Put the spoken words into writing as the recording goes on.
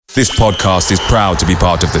This podcast is proud to be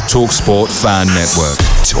part of the TalkSport Fan Network.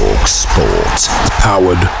 TalkSport.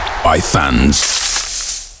 Powered by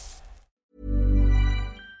fans.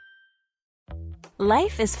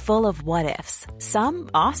 Life is full of what-ifs. Some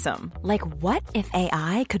awesome. Like, what if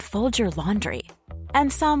AI could fold your laundry?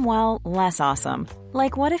 And some, well, less awesome.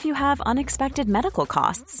 Like, what if you have unexpected medical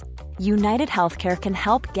costs? United Healthcare can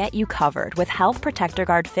help get you covered with Health Protector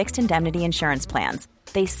Guard fixed indemnity insurance plans.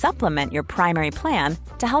 They supplement your primary plan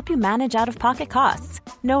to help you manage out-of-pocket costs.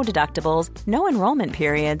 No deductibles, no enrollment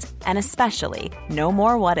periods, and especially no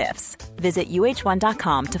more what-ifs. Visit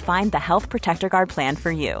uh1.com to find the Health Protector Guard plan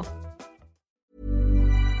for you.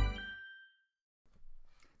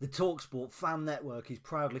 The TalkSport Fan Network is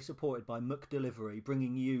proudly supported by McDelivery,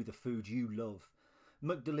 bringing you the food you love.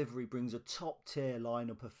 McDelivery brings a top-tier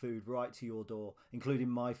lineup of food right to your door, including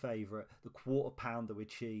my favourite, the quarter pounder with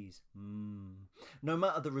cheese. No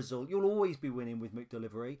matter the result, you'll always be winning with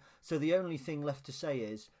McDelivery, so the only thing left to say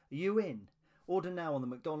is, are you in? Order now on the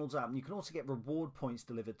McDonald's app, and you can also get reward points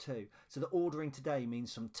delivered too, so that ordering today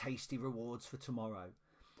means some tasty rewards for tomorrow.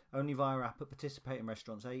 Only via app at participating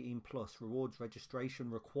restaurants. 18 plus. Rewards registration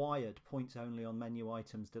required. Points only on menu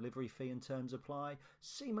items. Delivery fee and terms apply.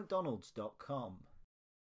 See mcdonalds.com.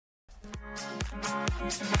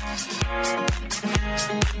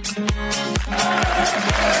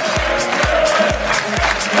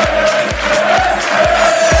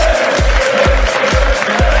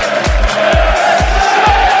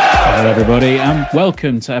 Hello everybody and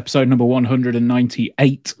welcome to episode number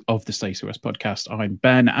 198 of the Stacey West podcast. I'm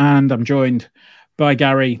Ben and I'm joined by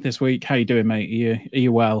Gary this week. How you doing, mate? Are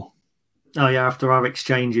you well? Oh yeah, after our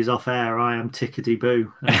exchanges off air, I am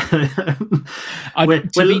tickety-boo.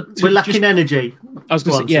 We're lacking energy. I was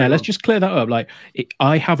going to say, let's just clear that up.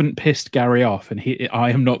 I haven't pissed Gary off, and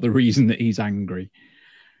I am not the reason that he's angry.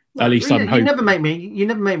 No, at least I'm hoping. You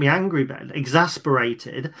never make me angry, Ben.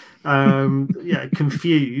 Exasperated,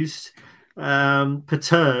 confused,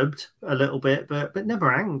 perturbed a little bit, but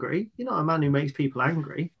never angry. You're not a man who makes people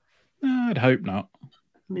angry. No, I'd hope not.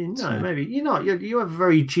 I mean, no, maybe you're not. You have a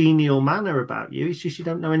very genial manner about you. It's just you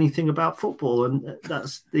don't know anything about football, and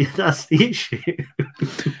that's the issue.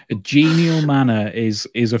 A genial manner is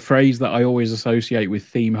a phrase that I always associate with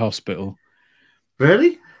Theme Hospital.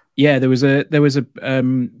 Really? Yeah, there was a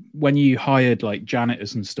when you hired like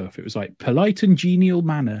janitors and stuff, it was like polite and genial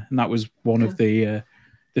manner, and that was one of the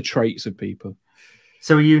traits of people.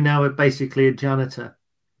 So are you now basically a janitor?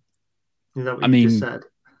 Is that what you just said?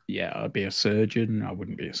 Yeah, I'd be a surgeon. I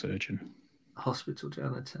wouldn't be a surgeon. Hospital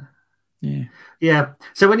janitor. Yeah. Yeah.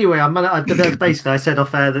 So anyway, basically I said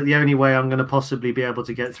off air that the only way I'm going to possibly be able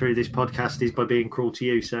to get through this podcast is by being cruel to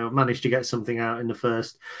you. So I managed to get something out in the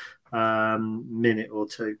first minute or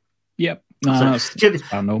two. Yep. No,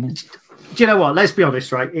 that's normal. Do you know what? Let's be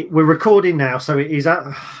honest, right? We're recording now, so it is at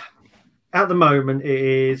the moment it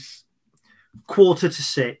is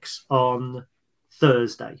 5:45 on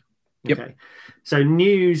Thursday. Yep. Okay. So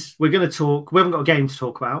news, we're going to talk, we haven't got a game to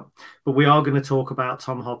talk about, but we are going to talk about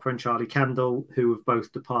Tom Hopper and Charlie Kendall, who have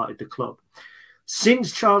both departed the club.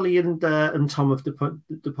 Since Charlie and Tom have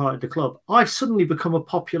departed the club, I've suddenly become a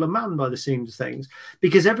popular man by the seams of things,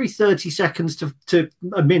 because every 30 seconds to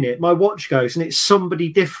a minute, my watch goes and it's somebody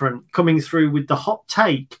different coming through with the hot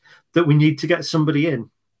take that we need to get somebody in,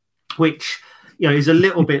 which, you know, is a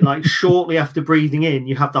little bit like shortly after breathing in,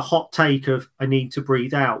 you have the hot take of I need to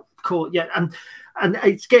breathe out. Cool. Yeah, and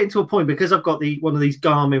it's getting to a point because I've got one of these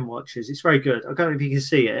Garmin watches. It's very good. I don't know if you can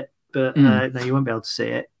see it, but no, you won't be able to see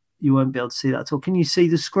it. You won't be able to see that at all. Can you see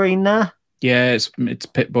the screen there? Yeah, it's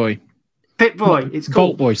Pit Boy. Pit Boy. It's cool.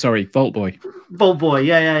 Vault Boy. Sorry, Vault Boy. Vault Boy.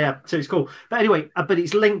 Yeah. So it's cool. But anyway, but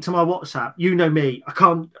it's linked to my WhatsApp. You know me. I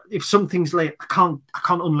can't. If something's linked, I can't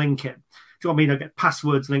unlink it. Do you know what I mean? I get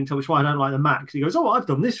passwords linked, which is why I don't like the Mac. He goes, "Oh, I've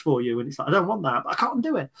done this for you," and it's like, I don't want that. But I can't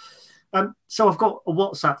do it. So I've got a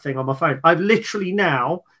WhatsApp thing on my phone. I've literally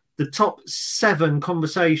now, the top 7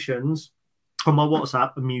 conversations on my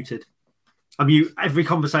WhatsApp are muted. I mute every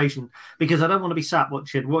conversation because I don't want to be sat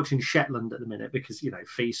watching Shetland at the minute because, you know,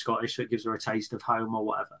 Fee's Scottish, so it gives her a taste of home or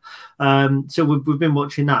whatever. So we've been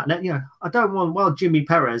watching that. And, you know, I don't want, while Jimmy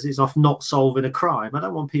Perez is off not solving a crime, I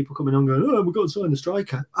don't want people coming on going, oh, we've got to sign a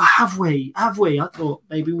striker. Have we? I thought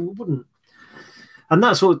maybe we wouldn't. And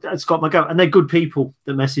that's got my go. And they're good people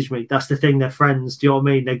that message me. That's the thing. They're friends. Do you know what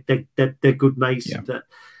I mean? They're good mates. Yeah. That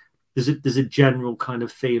there's a general kind of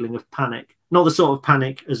feeling of panic. Not the sort of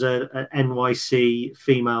panic as a NYC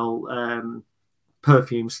female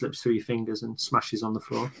perfume slips through your fingers and smashes on the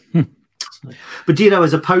floor. But do you know,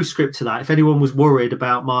 as a postscript to that, if anyone was worried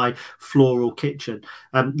about my floral kitchen,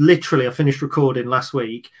 literally, I finished recording last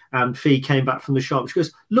week, and Fee came back from the shop. She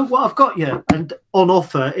goes, "Look what I've got you!" And on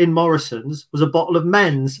offer in Morrison's was a bottle of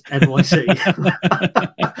Men's NYC.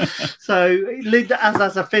 So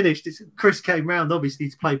as I finished, Chris came round, obviously,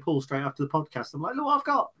 to play pool straight after the podcast. I'm like, "Look what I've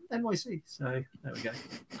got, NYC." So there we go.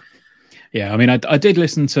 Yeah, I mean, I did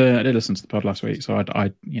listen to the pod last week, so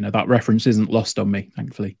I that reference isn't lost on me,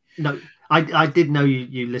 thankfully. No, I did know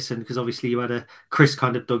you listened, because obviously you had Chris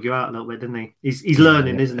kind of dug you out a little bit, didn't he? He's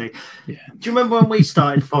learning, isn't he? Yeah. Do you remember when we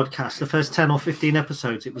started the podcast, the first 10 or 15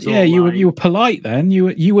 episodes? It was you were polite then.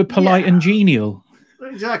 You were polite and genial.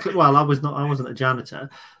 Exactly. Well, I wasn't a janitor.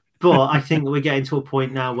 But I think we're getting to a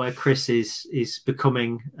point now where Chris is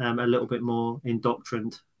becoming a little bit more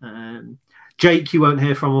indoctrined. Jake, you won't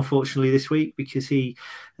hear from, unfortunately, this week, because he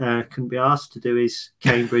couldn't be asked to do his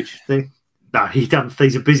Cambridge thing. No, he's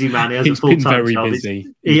a busy man. He has a full-time job.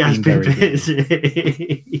 He has been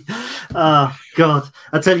busy. Oh God!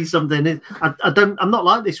 I tell you something. I'm not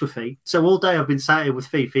like this with Fee. So all day I've been sat here with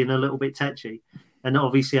Fee, feeling a little bit tetchy. And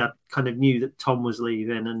obviously I kind of knew that Tom was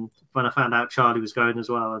leaving, and when I found out Charlie was going as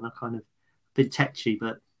well, and I kind of been tetchy,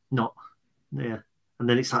 but not. Yeah. And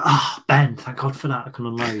then it's like, Ben, thank God for that. I can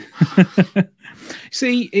unload.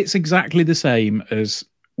 See, it's exactly the same as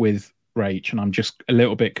with Rach, and I'm just a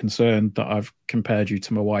little bit concerned that I've compared you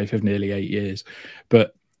to my wife of nearly 8 years.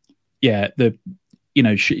 But yeah,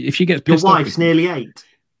 if she gets pissed your wife's nearly 8.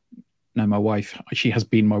 No, my wife. She has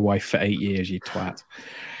been my wife for 8 years. You twat.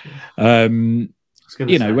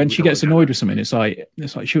 When she gets annoyed with something, it's like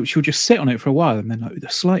she'll just sit on it for a while, and then like the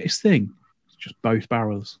slightest thing, it's just both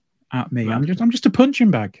barrels at me. Right. I'm just a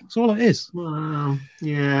punching bag. That's all it is. Well,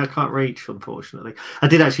 yeah, I can't reach, unfortunately. I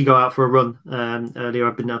did actually go out for a run earlier.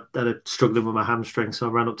 I've been struggling with my hamstring, so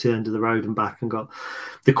I ran up to the end of the road and back and got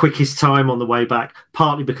the quickest time on the way back,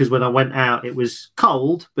 partly because when I went out it was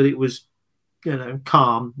cold, but it was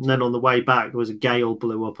calm. And then on the way back there was a gale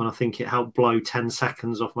blew up, and I think it helped blow 10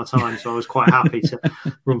 seconds off my time, so I was quite happy to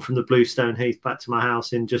run from the Bluestone Heath back to my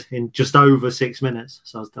house in just over 6 minutes.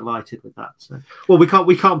 So I was delighted with that. So we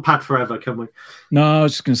can't pad forever, can we? No, I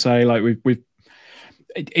was just gonna say, like,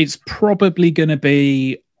 it's probably gonna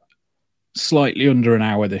be slightly under an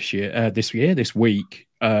hour this week,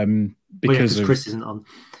 because Chris isn't on.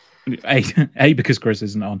 A, because Chris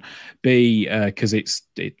isn't on. B, because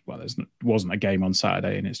there wasn't a game on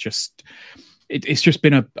Saturday, and it's just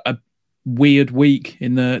been a weird week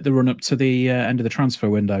in the run up to the end of the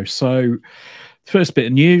transfer window. So, first bit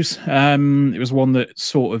of news, it was one that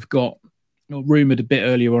sort of got rumoured a bit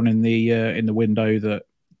earlier on in the window that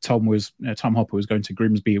Tom Hopper was going to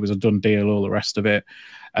Grimsby. It was a done deal, all the rest of it,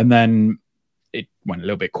 and then it went a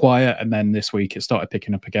little bit quiet, and then this week it started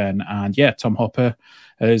picking up again. And yeah, Tom Hopper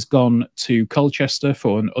has gone to Colchester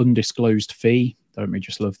for an undisclosed fee. Don't we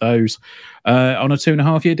just love those? On a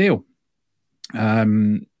 2.5-year deal.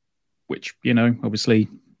 Which, obviously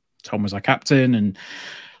Tom was our captain, and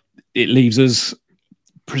it leaves us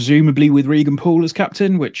presumably with Regan Poole as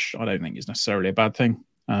captain, which I don't think is necessarily a bad thing.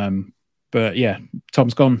 But yeah,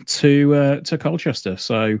 Tom's gone to Colchester.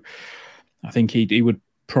 So I think he would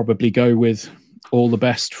probably go with all the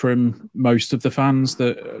best from most of the fans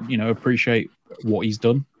that appreciate what he's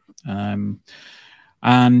done,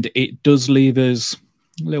 and it does leave us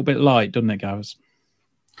a little bit light, doesn't it, Gavs?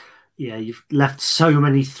 Yeah, you've left so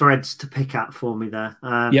many threads to pick at for me there.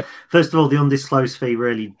 Yep. First of all, the undisclosed fee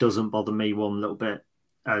really doesn't bother me one little bit,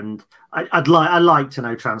 and I like to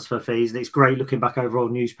know transfer fees, and it's great looking back over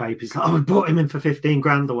old newspapers. Like, we brought him in for 15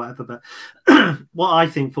 grand or whatever. But what I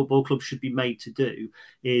think football clubs should be made to do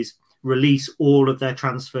is release all of their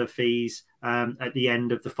transfer fees at the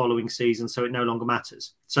end of the following season, so it no longer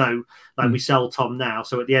matters. So we sell Tom now,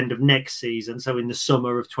 so at the end of next season, so in the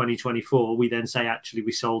summer of 2024, we then say, actually,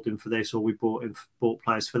 we sold him for this, or we bought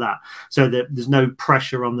players for that, so that there's no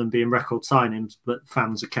pressure on them being record signings, but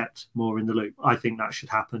fans are kept more in the loop. I think that should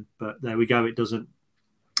happen, but there we go, it doesn't.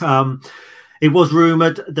 It was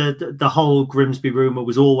rumoured, the whole Grimsby rumour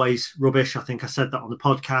was always rubbish. I think I said that on the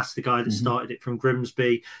podcast. The guy that started it from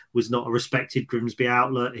Grimsby was not a respected Grimsby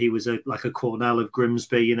outlet. He was like a Cornell of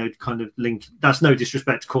Grimsby, kind of link. That's no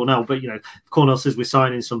disrespect to Cornell, but, if Cornell says we're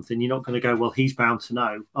signing something, you're not going to go, well, he's bound to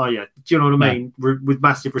know. Oh, yeah. Do you know what I mean? With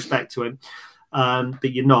massive respect to him.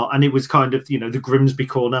 But you're not, and it was kind of the Grimsby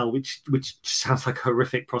Cornell, which sounds like a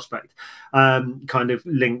horrific prospect. Kind of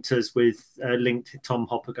linked Tom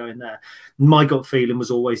Hopper going there. My gut feeling was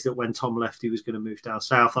always that when Tom left, he was going to move down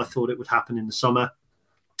south. I thought it would happen in the summer.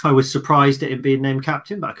 I was surprised at him being named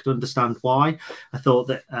captain, but I could understand why. I thought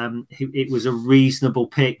that it was a reasonable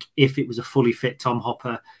pick if it was a fully fit Tom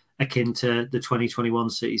Hopper akin to the 2021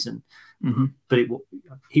 season. Mm-hmm. But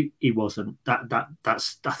he wasn't.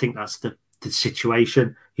 That's I think that's the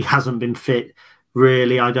situation. He hasn't been fit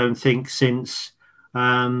really, I don't think, since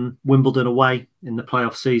Wimbledon away in the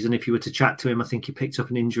playoff season. If you were to chat to him, I think he picked up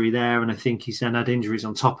an injury there, and I think he's then had injuries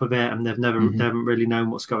on top of it, and they haven't really known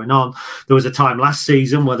what's going on. There was a time last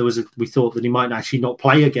season where we thought that he might actually not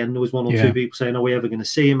play again. There was one or two people saying, "Are we ever going to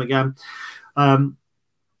see him again?"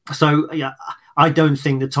 So yeah, I don't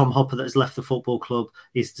think that Tom Hopper that has left the football club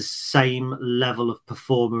is the same level of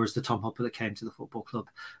performer as the Tom Hopper that came to the football club.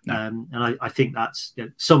 No. And I think that's,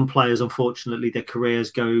 some players, unfortunately, their careers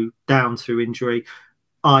go down through injury.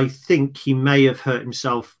 I think he may have hurt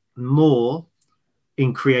himself more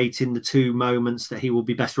in creating the two moments that he will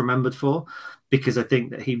be best remembered for, because I think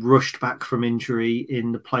that he rushed back from injury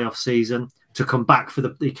in the playoff season to come back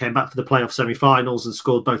he came back for the playoff semi-finals and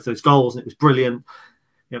scored both those goals, and it was brilliant.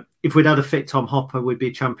 If we'd had a fit Tom Hopper, we'd be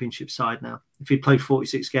a championship side now. If he'd played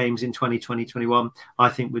 46 games in 2020-21, I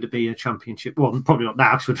think we'd be a championship. Well, probably not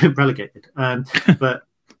now because we'd been relegated. But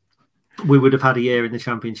we would have had a year in the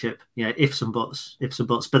championship. Ifs and buts.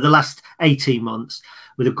 But the last 18 months,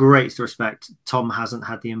 with the greatest respect, Tom hasn't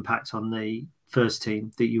had the impact on the first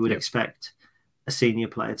team that you would expect a senior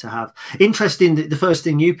player to have. Interesting that the first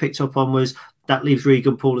thing you picked up on was that leaves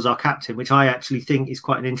Regan Poole as our captain, which I actually think is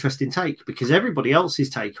quite an interesting take, because everybody else's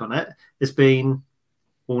take on it has been,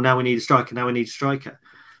 well, now we need a striker.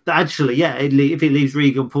 But actually, if it leaves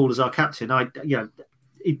Regan Poole as our captain, I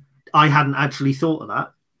hadn't actually thought of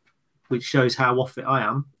that, which shows how off it I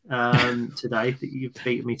am today that you've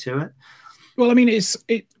beaten me to it. Well, I mean,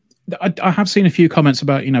 I have seen a few comments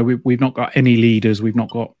about, we've not got any leaders. We've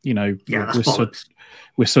not got,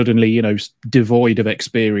 we're suddenly, devoid of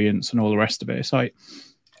experience and all the rest of it. So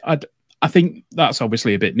I think that's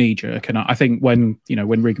obviously a bit knee-jerk. And I think when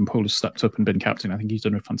Regan Poole has stepped up and been captain, I think he's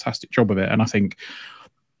done a fantastic job of it. And I think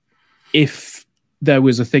if there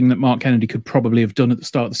was a thing that Mark Kennedy could probably have done at the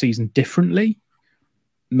start of the season differently,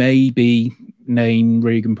 maybe name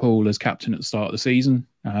Regan Poole as captain at the start of the season.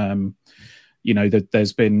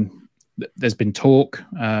 There's been talk.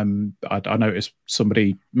 I noticed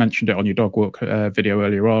somebody mentioned it on your dog walk video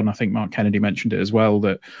earlier on. I think Mark Kennedy mentioned it as well,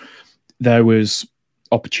 that there was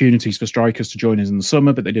opportunities for strikers to join us in the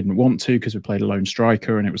summer, but they didn't want to because we played a lone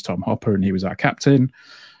striker and it was Tom Hopper and he was our captain,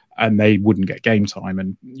 and they wouldn't get game time.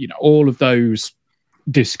 And all of those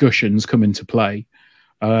discussions come into play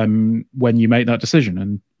when you make that decision.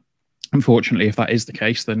 And unfortunately, if that is the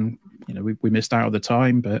case, then we missed out at the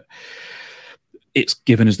time, but it's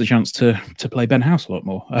given us the chance to play Ben House a lot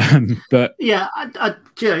more. But yeah,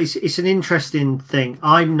 it's an interesting thing.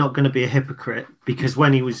 I'm not going to be a hypocrite, because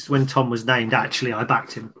when Tom was named, actually I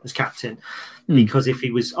backed him as captain, because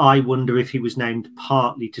I wonder if he was named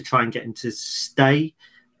partly to try and get him to stay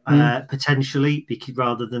potentially, because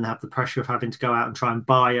rather than have the pressure of having to go out and try and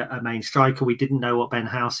buy a main striker. We didn't know what Ben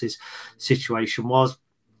House's situation was.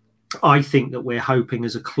 I think that we're hoping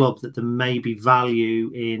as a club that there may be value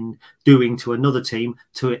in doing to another team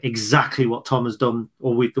to exactly what Tom has done,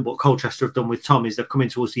 or with what Colchester have done with Tom, is they've come in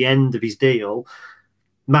towards the end of his deal,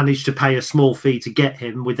 managed to pay a small fee to get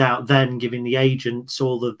him without then giving the agents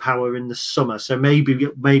all the power in the summer. So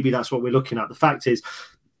maybe that's what we're looking at. The fact is,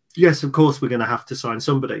 yes, of course, we're going to have to sign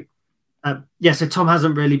somebody. So Tom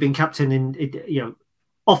hasn't really been captain in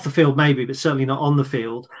off the field maybe, but certainly not on the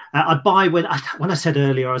field. I buy when I said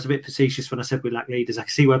earlier, I was a bit facetious when I said we lack leaders. I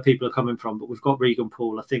can see where people are coming from, but we've got Regan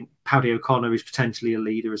Poole. I think Paddy O'Connor is potentially a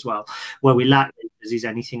leader as well. Where we lack leaders is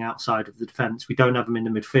anything outside of the defence. We don't have them in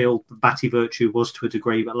the midfield. Batty Virtue was to a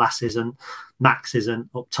degree, but Lass isn't. Max isn't.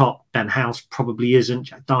 Up top, Ben House probably isn't.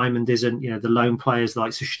 Jack Diamond isn't. The lone players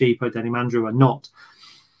like Sushdeepo, Denny Mandrew are not.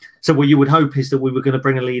 So what you would hope is that we were going to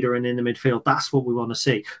bring a leader in the midfield. That's what we want to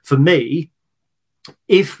see. For me,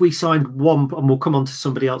 if we signed one, and we'll come on to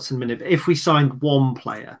somebody else in a minute, but if we signed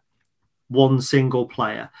one single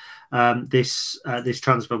player, this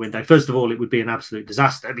transfer window, first of all, it would be an absolute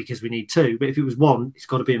disaster because we need two. But if it was one, it's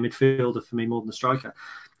got to be a midfielder for me more than a striker.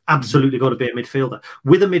 Absolutely got to be a midfielder.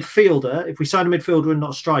 With a midfielder, if we sign a midfielder and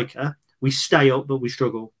not a striker, we stay up, but we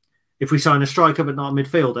struggle. If we sign a striker but not a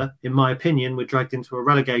midfielder, in my opinion, we're dragged into a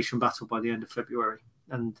relegation battle by the end of February.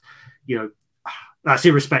 And, that's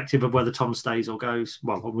irrespective of whether Tom stays or goes.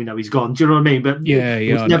 Well, we know he's gone. Do you know what I mean? But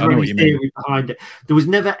there was never any theory behind it. There was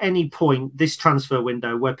never any point this transfer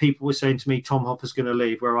window where people were saying to me, Tom Hopper's going to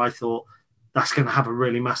leave, where I thought that's going to have a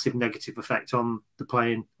really massive negative effect on the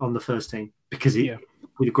playing on the first team. Because with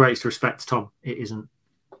the greatest respect to Tom, it isn't.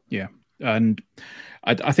 Yeah. And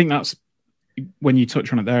I think that's when you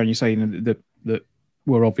touch on it there and you're saying that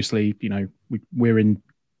we're obviously, we're in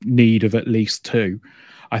need of at least two.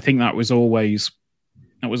 I think that was always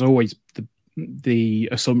the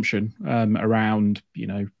assumption around, you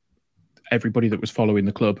know, everybody that was following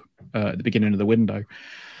the club at the beginning of the window.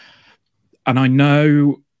 And I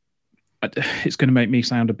know it's going to make me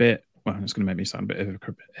sound a bit of a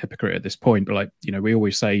hypocrite at this point, but, like, you know, we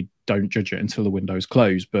always say don't judge it until the window's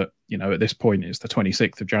closed. But, you know, at this point it's the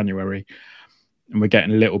 26th of January and we're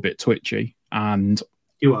getting a little bit twitchy. And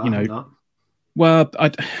you are, you know, not. Well,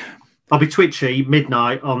 I'll be twitchy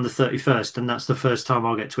midnight on the 31st, and that's the first time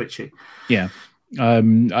I'll get twitchy. Yeah.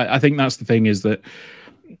 I think that's the thing, is that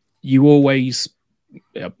you always,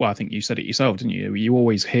 well, I think you said it yourself, didn't you? You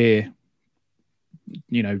always hear,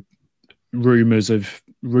 you know, rumors with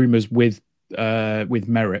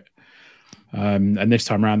merit. And this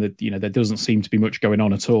time around, that, you know, there doesn't seem to be much going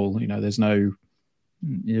on at all. You know, there's no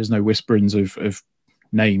whisperings of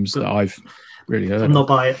names that I've really heard. I'm not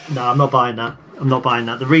buying that. I'm not buying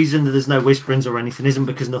that. The reason that there's no whisperings or anything isn't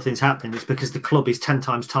because nothing's happening. It's because the club is 10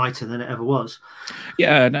 times tighter than it ever was.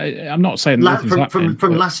 Yeah, no, I'm not saying nothing's happening.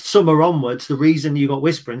 From last summer onwards, the reason you got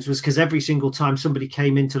whisperings was because every single time somebody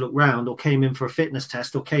came in to look round, or came in for a fitness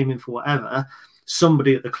test, or came in for whatever,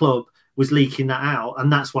 somebody at the club was leaking that out,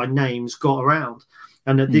 and that's why names got around.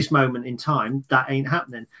 And at this moment in time, that ain't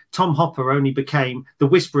happening. Tom Hopper only became, the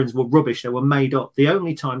whisperings were rubbish. They were made up. The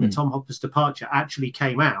only time that Tom Hopper's departure actually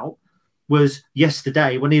came out was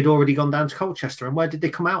yesterday, when he had already gone down to Colchester. And where did they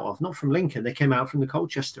come out of? Not from Lincoln. They came out from the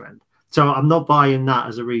Colchester end. So I'm not buying that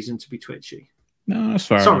as a reason to be twitchy. No, that's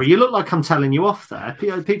fair. Sorry, you look like I'm telling you off there.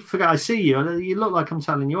 People forget I see you. You look like I'm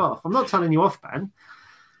telling you off. I'm not telling you off, Ben.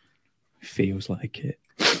 Feels like it.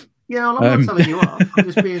 Yeah, well, I'm not telling you off. I'm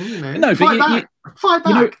just being, you know. No, fight back. Fight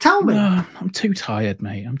back. You know, tell me. No, I'm too tired,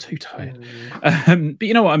 mate. I'm too tired. But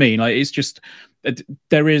you know what I mean? Like, it's just,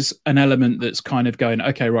 there is an element that's kind of going,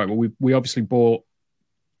 okay, right, well, we obviously bought,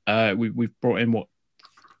 we've brought in, what,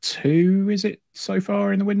 2, is it, so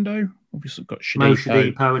far in the window? Obviously got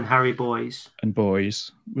Shodipo and Harry Boys.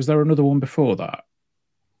 Was there another one before that?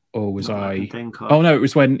 Or was I? Oh no, it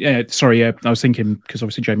was when. Yeah, sorry. Yeah, I was thinking, because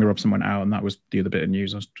obviously Jamie Robson went out, and that was the other bit of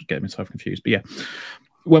news. I was getting myself confused. But yeah,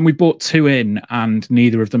 when we bought 2 in, and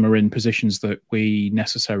neither of them are in positions that we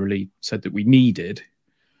necessarily said that we needed.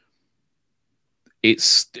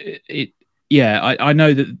 Yeah, I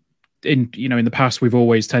know that in the past we've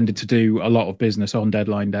always tended to do a lot of business on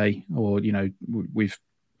deadline day, or, you know, we've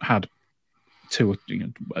had 2,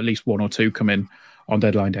 at least 1 or 2 come in on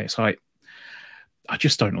deadline day. So I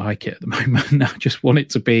just don't like it at the moment. I just want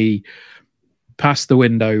it to be past the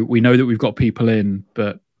window. We know that we've got people in,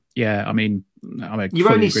 but yeah, I mean,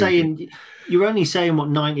 you're only saying what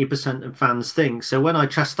 90% of fans think. So when I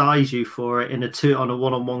chastise you for it on a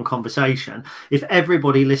one-on-one conversation, if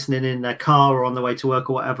everybody listening in their car or on the way to work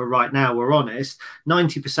or whatever right now were honest,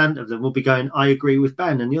 90% of them will be going, I agree with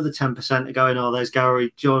Ben, and the other 10% are going, oh, there's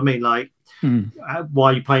Gary. Do you know what I mean? Like, why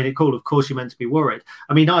are you playing it cool? Of course you're meant to be worried.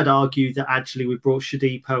 I mean, I'd argue that actually we brought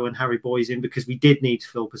Shodipo and Harry Boys in because we did need to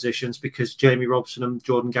fill positions, because Jamie Robson and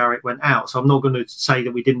Jordan Garrick went out. So I'm not going to say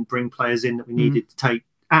that we didn't bring players in that we needed to take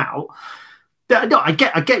out. No, I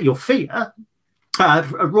get your fear.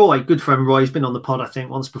 Roy, good friend Roy, has been on the pod, I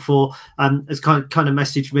think, once before, has kind of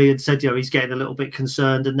messaged me and said, he's getting a little bit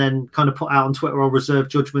concerned, and then kind of put out on Twitter, I'll reserve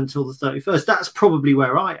judgment till the 31st. That's probably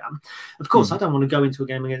where I am. Of course, I don't want to go into a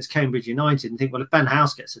game against Cambridge United and think, well, if Ben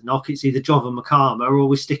House gets a knock, it's either Jovan McCarmer or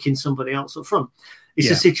we're sticking somebody else up front.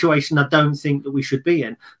 It's a situation I don't think that we should be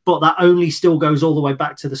in. But that only still goes all the way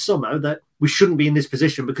back to the summer, that we shouldn't be in this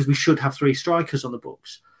position because we should have 3 strikers on the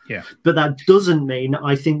books. Yeah, but that doesn't mean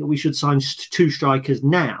I think that we should sign 2 strikers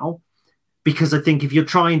now, because I think if you're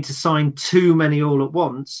trying to sign too many all at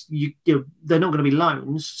once, they're not going to be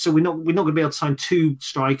loans. So we're not going to be able to sign 2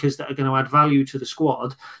 strikers that are going to add value to the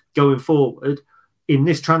squad going forward in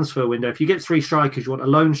this transfer window. If you get 3 strikers, you want a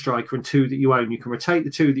loan striker and 2 that you own. You can rotate the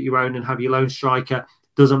 2 that you own and have your loan striker.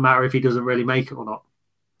 Doesn't matter if he doesn't really make it or not.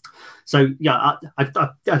 So, yeah, I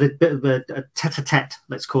had a bit of a tete-a-tete,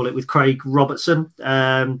 let's call it, with Craig Robertson,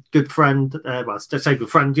 good friend, good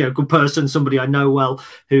friend, good person, somebody I know well,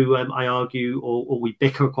 who I argue or we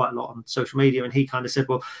bicker quite a lot on social media. And he kind of said,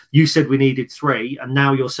 well, you said we needed 3, and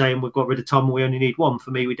now you're saying we've got rid of Tom and we only need 1.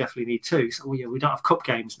 For me, we definitely need 2. So, we don't have cup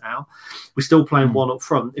games now. We're still playing 1 up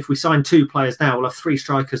front. If we sign 2 players now, we'll have 3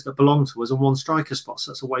 strikers that belong to us and 1 striker spot.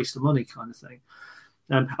 So that's a waste of money kind of thing.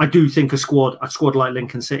 I do think a squad like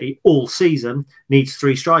Lincoln City all season needs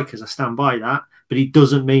 3 strikers. I stand by that. But it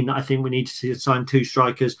doesn't mean that I think we need to sign 2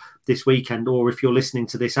 strikers this weekend, or if you're listening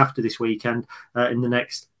to this after this weekend, in the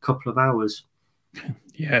next couple of hours.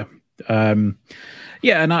 Yeah. And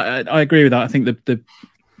I agree with that. I think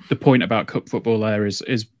the point about cup football there is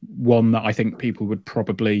one that I think people would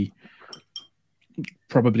probably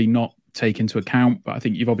not take into account. But I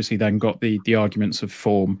think you've obviously then got the arguments of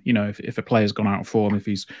form. You know, if a player's gone out of form, if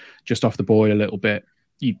he's just off the boil a little bit,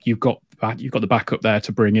 you've got the backup there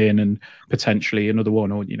to bring in, and potentially another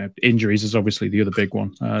one. Or, you know, injuries is obviously the other big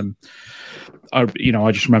one. I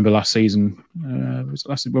just remember last season,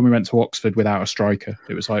 when we went to Oxford without a striker.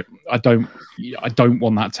 It was like, I don't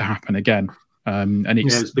want that to happen again. And it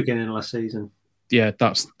was the beginning of last season. Yeah,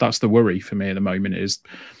 that's the worry for me at the moment. Is,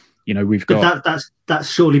 you know, we've got that's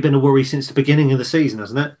surely been a worry since the beginning of the season,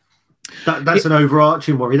 hasn't it? That's an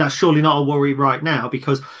overarching worry. That's surely not a worry right now,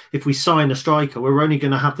 because if we sign a striker, we're only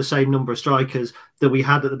going to have the same number of strikers that we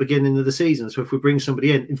had at the beginning of the season. So if we bring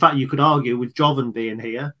somebody in fact, you could argue with Jovan being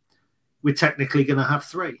here, we're technically going to have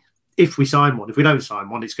 3 if we sign one. If we don't sign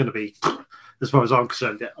one, it's going to be, as far as I'm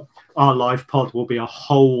concerned, our live pod will be a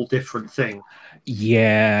whole different thing.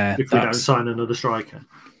 Yeah, if we don't sign another striker.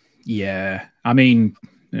 Yeah, I mean,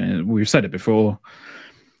 we've said it before.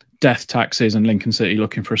 Death taxes and Lincoln City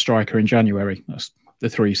looking for a striker in January. That's the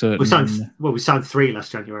 3 certain. We signed 3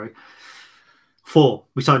 last January. 4.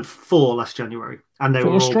 We signed 4 last January, and they 4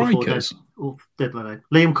 were all strikers. Deadline.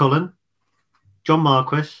 Liam Cullen, John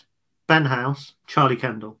Marquis, Ben House, Charlie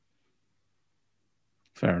Kendall.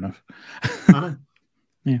 Fair enough. I know.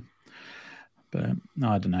 Yeah, but no,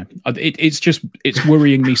 I don't know. It's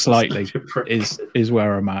worrying me slightly. is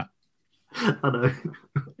where I'm at. I know.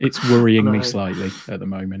 It's worrying me slightly at the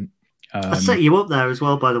moment. I set you up there as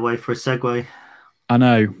well, by the way, for a segue. I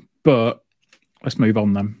know, but let's move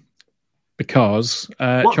on then, because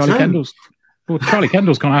Charlie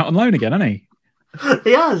Kendall's gone out on loan again, hasn't he?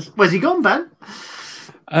 He has. Where's he gone, Ben?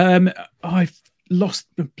 I've lost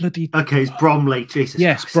the bloody. Okay, it's Bromley. Jesus.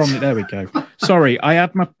 Yes, Christ. Bromley. There we go. Sorry, I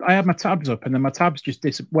had my tabs up, and then my tabs just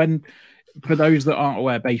when. For those that aren't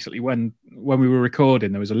aware, basically when we were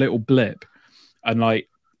recording, there was a little blip, and like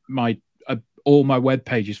all my web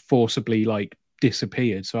pages forcibly like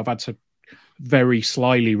disappeared. So I've had to very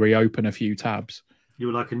slyly reopen a few tabs. You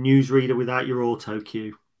were like a newsreader without your auto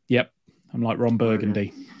cue. Yep, I'm like Ron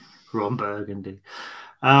Burgundy. Ron Burgundy.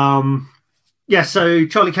 Yeah. So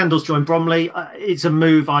Charlie Kendall's joined Bromley. It's a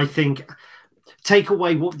move, I think. Take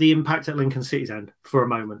away what the impact at Lincoln City's end for a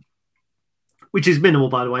moment, which is minimal,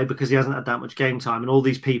 by the way, because he hasn't had that much game time. And all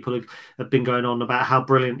these people have been going on about how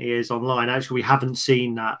brilliant he is online. Actually, we haven't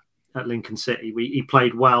seen that at Lincoln City. He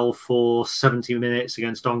played well for 70 minutes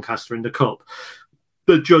against Doncaster in the Cup,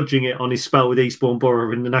 but judging it on his spell with Eastbourne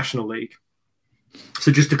Borough in the National League.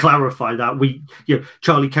 So just to clarify that,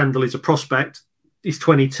 Charlie Kendall is a prospect. He's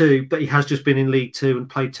 22, but he has just been in League Two and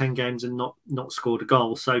played 10 games and not scored a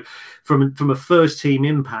goal. So from a first team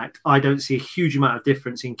impact, I don't see a huge amount of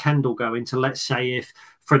difference in Kendall going to, let's say, if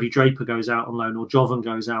Freddie Draper goes out on loan or Jovan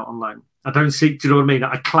goes out on loan. I don't see, do you know what I mean?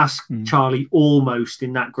 I class Charlie almost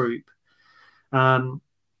in that group. Bromley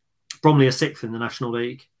are 6th in the National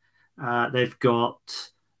League. They've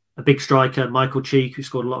got a big striker, Michael Cheek, who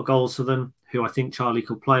scored a lot of goals for them, who I think Charlie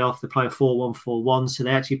could play off. They play a 4-1-4-1, so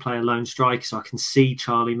they actually play a lone striker. So I can see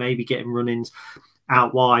Charlie maybe getting run-ins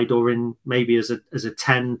out wide or in maybe as a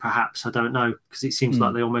 10, perhaps. I don't know, because it seems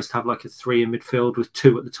like they almost have like a 3 in midfield with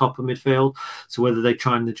 2 at the top of midfield. So whether they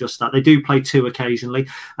try and adjust that. They do play 2 occasionally.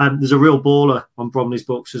 There's a real baller on Bromley's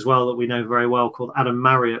books as well that we know very well called Adam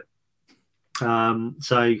Marriott.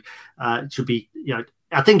 It should be,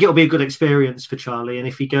 I think it'll be a good experience for Charlie. And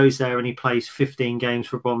if he goes there and he plays 15 games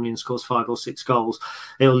for Bromley and scores 5 or 6 goals,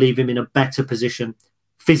 it'll leave him in a better position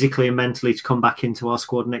physically and mentally to come back into our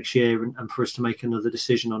squad next year and for us to make another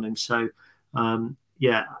decision on him. So,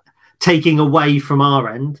 taking away from our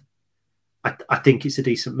end, I think it's a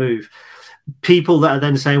decent move. People that are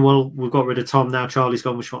then saying, well, we've got rid of Tom, now Charlie's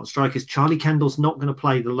gone with shot on strikers. Charlie Kendall's not going to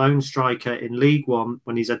play the lone striker in League One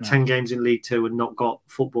when he's had 10 games in League Two and not got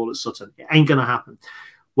football at Sutton. It ain't going to happen.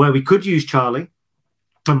 Where we could use Charlie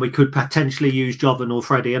and we could potentially use Jovan or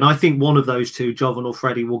Freddie, and I think one of those two, Jovan or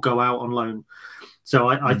Freddie, will go out on loan. So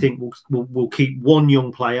I think we'll keep one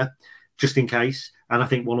young player just in case, and I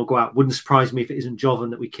think one will go out. Wouldn't surprise me if it isn't Jovan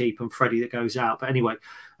that we keep and Freddie that goes out. But anyway,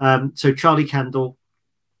 so Charlie Kendall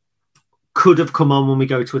could have come on when we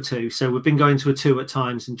go to a 2. So we've been going to a 2 at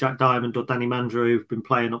times, and Jack Diamond or Danny Mandrew have been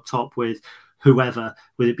playing up top with whoever,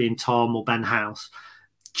 with it being Tom or Ben House.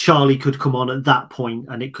 Charlie could come on at that point,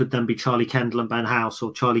 and it could then be Charlie Kendall and Ben House,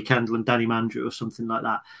 or Charlie Kendall and Danny Mandrew, or something like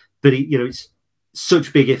that. But it's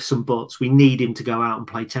such big ifs and buts. We need him to go out and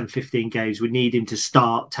play 10, 15 games. We need him to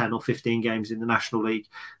start 10 or 15 games in the National League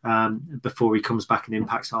before he comes back and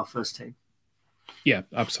impacts our first team. Yeah,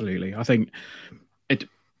 absolutely. I think it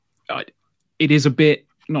is a bit,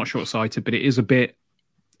 not short-sighted, but it is a bit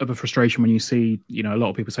of a frustration when you see, a lot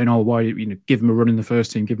of people saying, "Oh, why, give him a run in the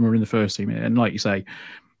first team, give him a run in the first team." And like you say,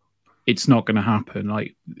 it's not going to happen.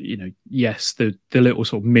 Like, yes, the little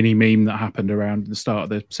sort of mini meme that happened around the start of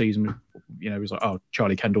the season, it was like, "Oh,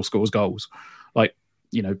 Charlie Kendall scores goals." Like,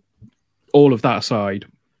 all of that aside,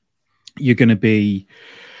 you're going to be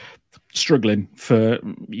struggling for,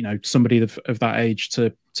 somebody of that age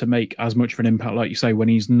to make as much of an impact, like you say, when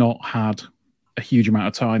he's not had a huge amount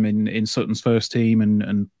of time in Sutton's first team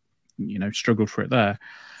and struggled for it there.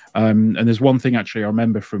 And there's one thing actually I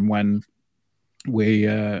remember from when we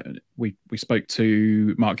spoke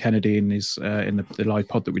to Mark Kennedy in his in the live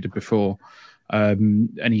pod that we did before,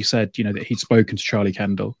 and he said that he'd spoken to Charlie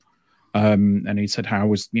Kendall, and he said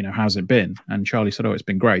how's it been, and Charlie said, "Oh, it's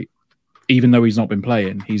been great. Even though he's not been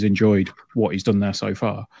playing, he's enjoyed what he's done there so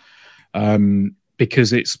far,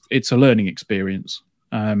 because it's a learning experience."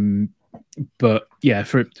 But yeah,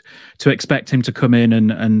 to expect him to come in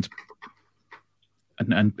and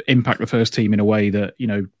impact the first team in a way that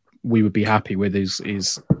we would be happy with is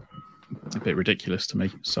a bit ridiculous to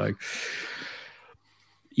me. So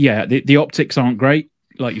yeah, the optics aren't great,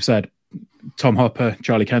 like you said. Tom Hopper,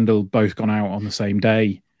 Charlie Kendall, both gone out on the same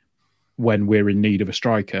day when we're in need of a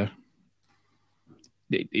striker.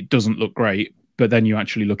 It doesn't look great, but then you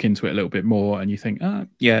actually look into it a little bit more and you think,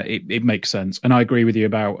 yeah, it makes sense. And I agree with you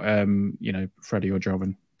about, Freddie or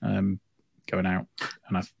Jovan going out.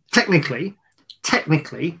 And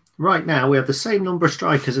Technically, right now we have the same number of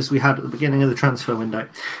strikers as we had at the beginning of the transfer window,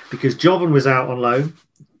 because Jovan was out on loan,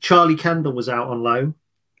 Charlie Kendall was out on loan,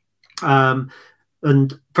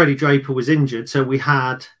 and Freddie Draper was injured. So we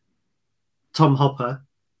had Tom Hopper.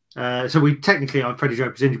 So we technically, Freddie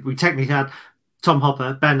Draper was injured. We technically had Tom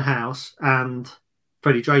Hopper, Ben House, and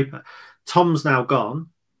Freddie Draper. Tom's now gone.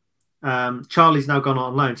 Charlie's now gone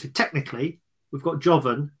on loan. So technically, we've got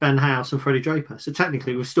Jovan, Ben House, and Freddie Draper. So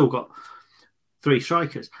technically, we've still got 3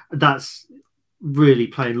 strikers. That's really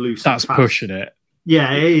playing loose. That's pushing it.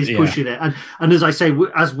 Yeah, it is pushing it. And as I say,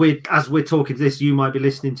 as we're talking to this, you might be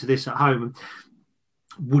listening to this at home. And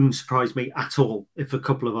wouldn't surprise me at all if a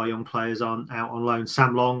couple of our young players aren't out on loan.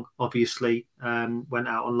 Sam Long, obviously, went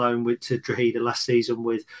out on loan to Drogheda last season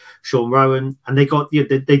with Sean Rowan, and they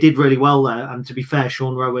did really well there. And to be fair,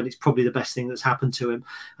 Sean Rowan, it's probably the best thing that's happened to him.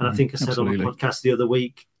 And I think I said on the podcast the other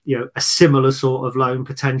week, a similar sort of loan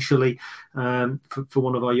potentially for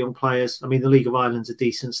one of our young players. I mean, the League of Ireland's a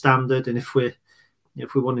decent standard, and if we're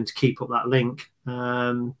wanting to keep up that link,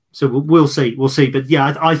 so we'll see. But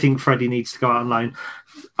yeah, I think Freddie needs to go out on loan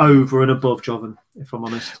over and above Jovan, if I'm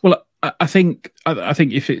honest. Well, I think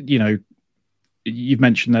if it, you've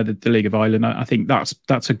mentioned there the League of Ireland, I think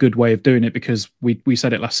that's a good way of doing it, because we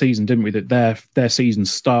said it last season, didn't we, that their season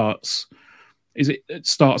starts. It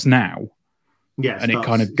starts now? Yeah, and it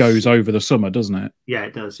kind of goes over the summer, doesn't it? Yeah,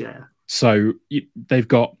 it does. Yeah. So they've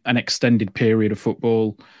got an extended period of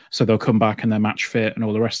football, so they'll come back and they're match fit and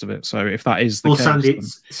all the rest of it. So if that is the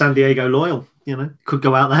case, San Diego Loyal, could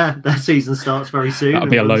go out there. Their season starts very soon. That'd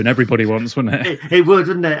be a loan everybody wants, wouldn't it? It would,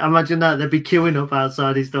 wouldn't it? Imagine that. They'd be queuing up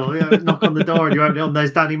outside his door. Knock on the door and you open it up.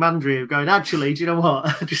 There's Danny Mandry going, actually, do you know what?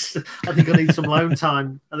 I think I need some loan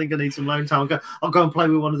time. I'll go and play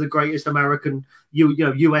with one of the greatest American,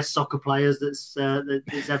 US soccer players that's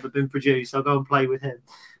ever been produced. I'll go and play with him.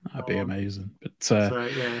 That'd be amazing. But so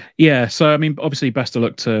I mean, obviously, best of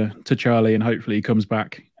luck to Charlie, and hopefully he comes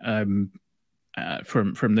back from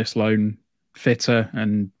this loan fitter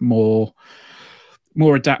and more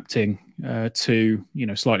adapting to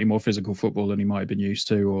slightly more physical football than he might have been used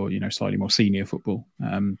to, or slightly more senior football.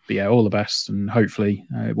 But yeah, all the best, and hopefully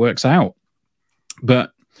it works out.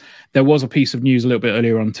 But there was a piece of news a little bit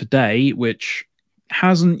earlier on today, which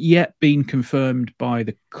hasn't yet been confirmed by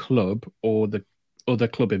the club or the other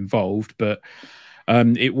club involved, but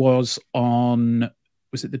it was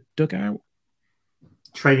it the Dugout?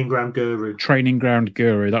 Training Ground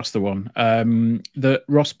Guru, that's the one. That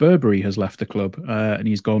Ross Burberry has left the club and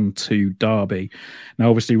he's gone to Derby. Now,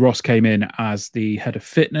 obviously, Ross came in as the head of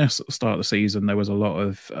fitness at the start of the season. There was a lot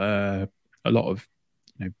of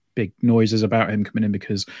big noises about him coming in,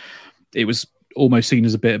 because it was almost seen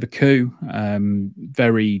as a bit of a coup.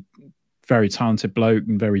 Very, very talented bloke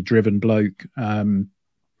and very driven bloke. And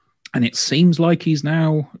it seems like he's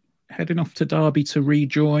now heading off to Derby to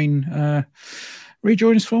rejoin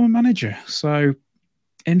his former manager. So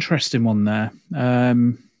interesting one there.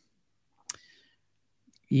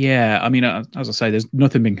 Yeah, I mean, as I say, there's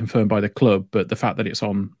nothing been confirmed by the club, but the fact that it's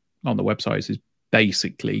on the websites is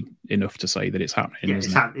basically enough to say that it's happening. Yeah,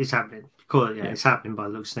 it's happening. Cool. Yeah, it's happening by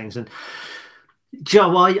the looks of things. And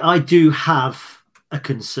Joe, I do have a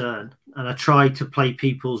concern and I try to play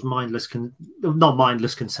people's not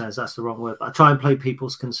mindless concerns, that's the wrong word, but I try and play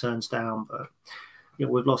people's concerns down. But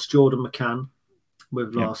we've lost Jordan McCann,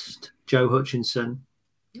 we've lost Joe Hutchinson,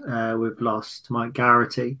 we've lost Mike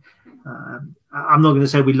Garrity. I'm not going to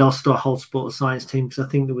say we lost our whole sports science team, because I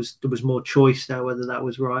think there was more choice there, whether that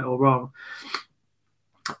was right or wrong.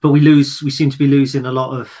 But we seem to be losing a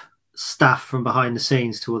lot of staff from behind the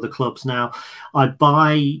scenes to other clubs. Now, I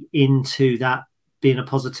buy into that being a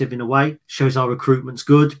positive in a way. Shows our recruitment's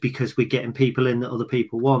good because we're getting people in that other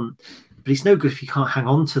people want. But it's no good if you can't hang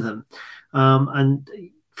on to them. And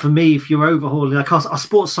for me, if you're overhauling, like our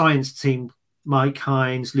sports science team, Mike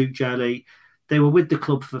Hines, Luke Jelly, they were with the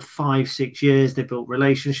club for 5-6 years. They built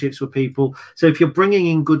relationships with people. So if you're bringing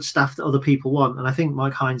in good staff that other people want, and I think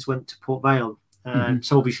Mike Hines went to Port Vale,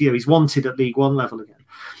 so obviously he's wanted at League One level again.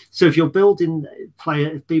 So if you're building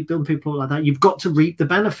people like that, you've got to reap the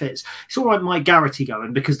benefits. It's all right, Mike Garrity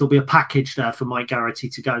going, because there'll be a package there for Mike Garrity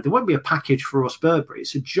to go. There won't be a package for Ross Burberry.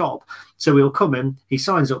 It's a job. So he'll come in, he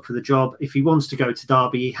signs up for the job. If he wants to go to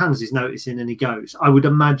Derby, he hands his notice in and he goes. I would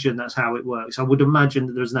imagine that's how it works. I would imagine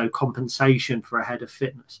that there's no compensation for a head of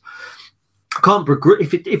fitness. I can't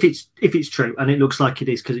if it's true, and it looks like it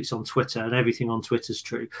is because it's on Twitter and everything on Twitter's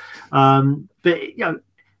true. But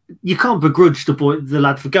you can't begrudge the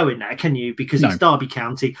lad for going there, can you? Because it's Derby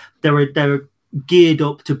County. They're geared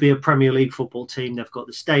up to be a Premier League football team. They've got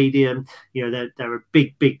the stadium. They're a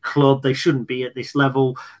big club. They shouldn't be at this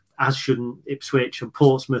level, as shouldn't Ipswich and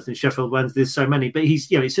Portsmouth and Sheffield Wednesday. There's so many, but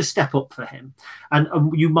it's a step up for him. And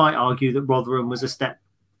you might argue that Rotherham was a step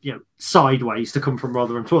sideways to come from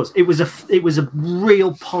Rotherham to us. It was a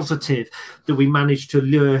real positive that we managed to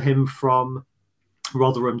lure him from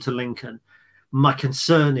Rotherham to Lincoln. My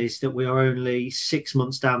concern is that we are only 6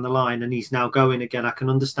 months down the line and he's now going again. I can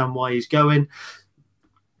understand why he's going,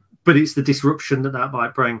 but it's the disruption that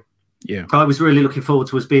might bring. Yeah, I was really looking forward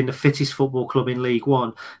to us being the fittest football club in League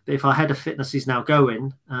One. But if our head of fitness is now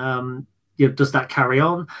going, does that carry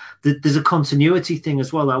on? There's a continuity thing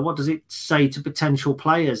as well, though. What does it say to potential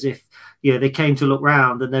players if they came to look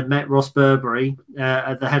round and they've met Ross Burberry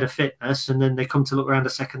at the head of fitness, and then they come to look around a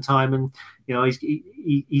second time and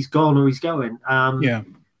he's gone or he's going? I'm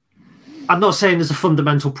not saying there's a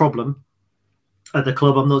fundamental problem at the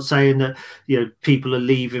club. I'm not saying that people are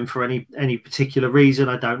leaving for any particular reason.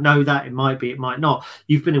 I don't know that. It might be, it might not.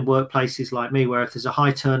 You've been in workplaces like me where if there's a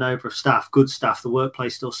high turnover of staff, good staff, the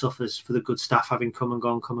workplace still suffers for the good staff having come and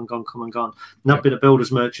gone. And I've been at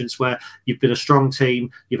Builders Merchants where you've been a strong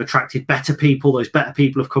team, you've attracted better people, those better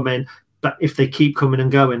people have come in, but if they keep coming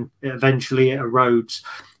and going, eventually it erodes.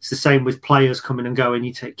 It's the same with players coming and going.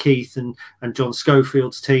 You take Keith and John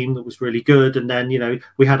Schofield's team that was really good. And then,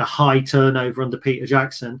 we had a high turnover under Peter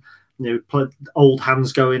Jackson, old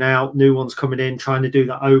hands going out, new ones coming in, trying to do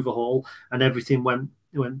that overhaul, and everything went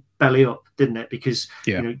belly up, didn't it? Because,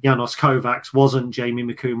 Janos Kovacs wasn't Jamie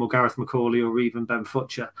McComb or Gareth McCauley or even Ben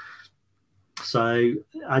Futcher. So,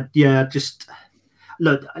 I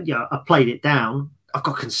played it down. I've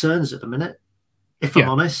got concerns at the minute, if I'm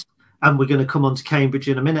honest. And we're going to come on to Cambridge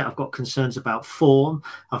in a minute. I've got concerns about form.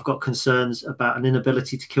 I've got concerns about an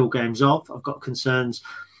inability to kill games off. I've got concerns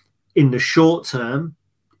in the short term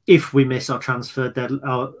if we miss our transfer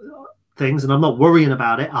things. And I'm not worrying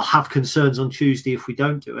about it. I'll have concerns on Tuesday if we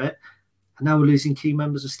don't do it. And now we're losing key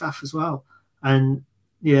members of staff as well. And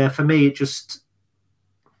for me,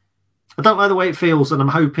 I don't like the way it feels. And I'm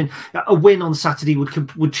hoping a win on Saturday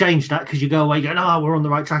would change that, because you go away going, we're on the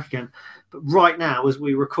right track again. But right now, as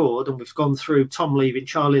we record, and we've gone through Tom leaving,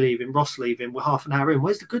 Charlie leaving, Ross leaving, we're half an hour in.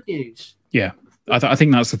 Where's the good news? Yeah, I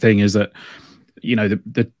think that's the thing, is that,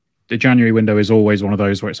 the January window is always one of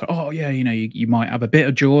those where it's like, you might have a bit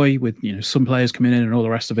of joy with, some players coming in and all the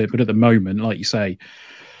rest of it. But at the moment, like you say,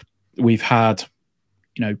 we've had,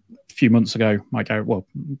 a few months ago,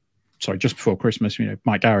 just before Christmas,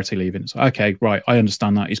 Mike Garrity leaving. So, okay, right, I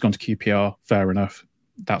understand that. He's gone to QPR. Fair enough.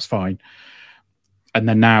 That's fine. And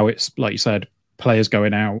then now it's, like you said, players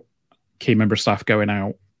going out, key member of staff going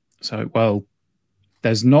out. So,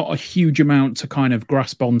 there's not a huge amount to kind of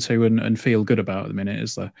grasp onto and feel good about at the minute,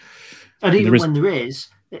 is there? And even when there is,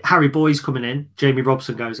 Harry Boy's coming in, Jamie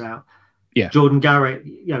Robson goes out. Yeah. Jordan Garrett,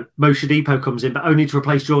 Moshe Depot comes in, but only to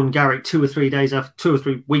replace Jordan Garrett 2 or 3 days after, 2 or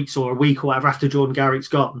 3 weeks or a week or whatever after Jordan Garrett's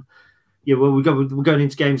gone. We're going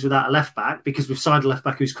into games without a left back because we've signed a left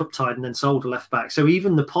back who's cup tied and then sold a left back. So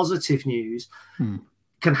even the positive news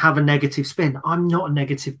can have a negative spin. I'm not a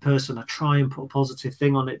negative person. I try and put a positive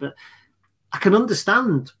thing on it, but I can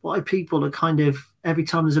understand why people are kind of, every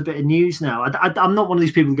time there's a bit of news now. I'm not one of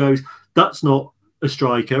these people who goes, that's not a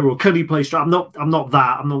striker, or can he play striker? I'm not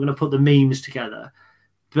that. I'm not going to put the memes together.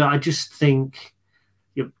 But I just think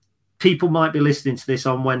people might be listening to this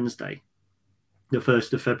on Wednesday, the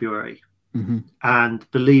 1st of February. Mm-hmm. And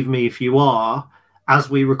believe me, if you are, as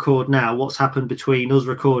we record now, what's happened between us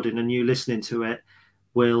recording and you listening to it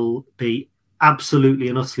will be absolutely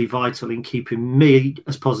and utterly vital in keeping me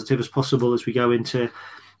as positive as possible as we go into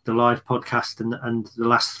the live podcast and the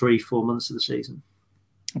last 3-4 months of the season.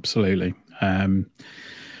 Absolutely. Going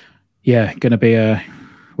to be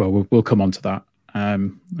we'll come on to that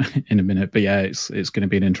in a minute, but it's going to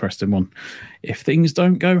be an interesting one if things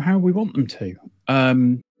don't go how we want them to.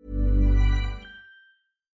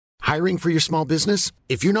 Hiring for your small business?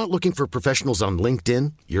 If you're not looking for professionals on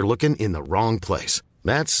LinkedIn, you're looking in the wrong place.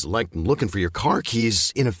 That's like looking for your car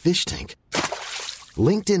keys in a fish tank.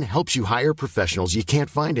 LinkedIn helps you hire professionals you can't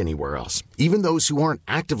find anywhere else, even those who aren't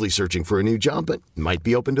actively searching for a new job but might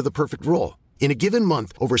be open to the perfect role. In a given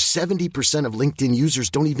month, over 70% of LinkedIn users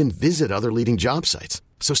don't even visit other leading job sites.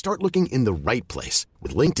 So start looking in the right place.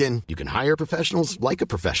 With LinkedIn, you can hire professionals like a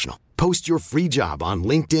professional. Post your free job on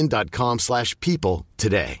linkedin.com/people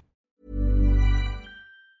today.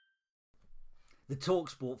 The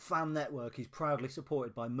TalkSport Fan Network is proudly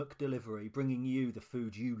supported by McDelivery, bringing you the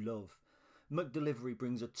food you love. McDelivery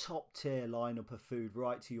brings a top-tier lineup of food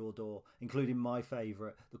right to your door, including my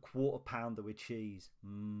favourite, the Quarter Pounder with cheese.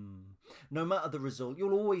 No matter the result,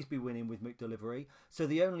 you'll always be winning with McDelivery, so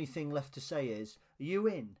the only thing left to say is, are you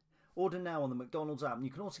in? Order now on the McDonald's app, and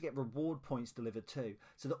you can also get reward points delivered too,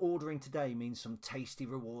 so that ordering today means some tasty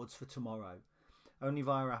rewards for tomorrow. Only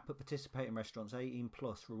via app at participating restaurants. 18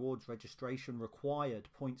 plus. Rewards registration required.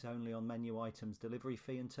 Points only on menu items. Delivery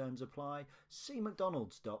fee and terms apply. See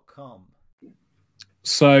mcdonalds.com.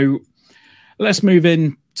 So let's move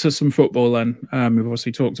in to some football then. We've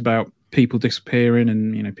obviously talked about people disappearing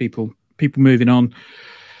and people moving on.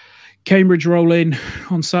 Cambridge roll in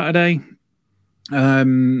on Saturday.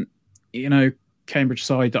 Cambridge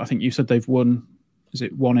side, I think you said they've won. Is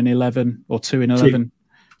it 1 in 11 or 2 in 11?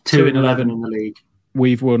 2 in 11 in the league.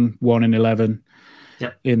 We've won 1 in 11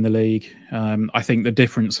 in the league. I think the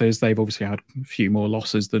difference is they've obviously had a few more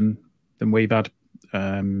losses than we've had.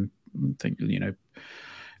 I think,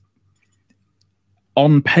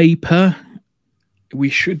 on paper, we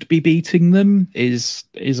should be beating them is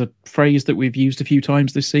a phrase that we've used a few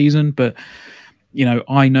times this season. But,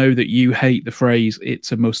 I know that you hate the phrase,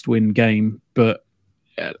 it's a must-win game. But,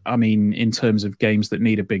 in terms of games that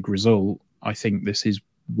need a big result, I think this is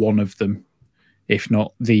one of them, if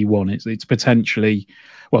not the one. It's potentially,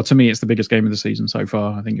 well, to me, it's the biggest game of the season so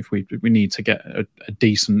far. I think if we need to get a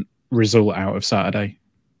decent result out of Saturday,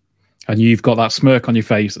 and you've got that smirk on your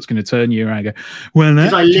face that's going to turn you around and go, well,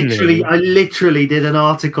 actually... I literally did an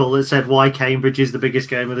article that said why Cambridge is the biggest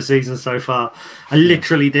game of the season so far. I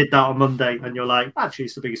literally did that on Monday, and you're like, actually,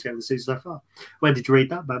 it's the biggest game of the season so far. Where did you read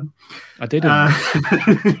that, man? I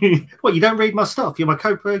didn't. What, you don't read my stuff? You're my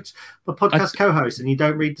podcast co-host, and you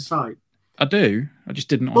don't read the site? I do. I just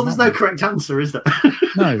didn't. Well, there's no correct answer, is there?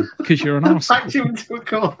 No, because you're an arsehole. Backed you into a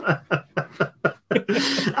corner.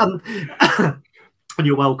 And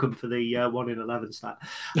you're welcome for the 1 in 11 stat.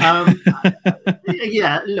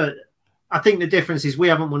 Look, I think the difference is we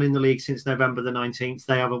haven't won in the league since November the 19th.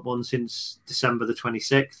 They haven't won since December the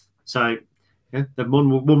 26th. So they've won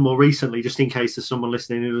more recently, just in case there's someone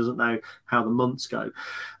listening who doesn't know how the months go.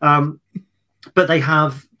 But they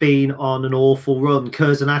have been on an awful run.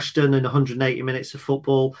 Curzon Ashton in 180 minutes of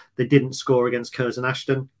football, they didn't score against Curzon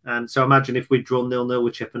Ashton. So imagine if we'd drawn 0-0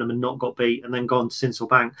 with Chippenham and not got beat and then gone to Sincil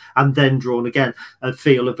Bank and then drawn again. A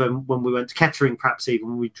feel of when we went to Kettering, perhaps even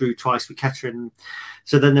when we drew twice with Kettering.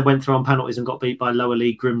 So then they went through on penalties and got beat by lower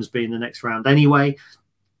league Grimsby in the next round anyway.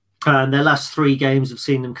 And their last 3 games have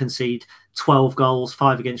seen them concede 12 goals,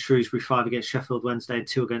 5 against Shrewsbury, 5 against Sheffield Wednesday, and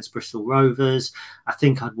 2 against Bristol Rovers. I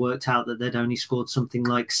think I'd worked out that they'd only scored something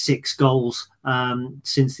like 6 goals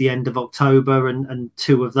since the end of October, and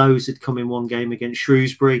 2 of those had come in one game against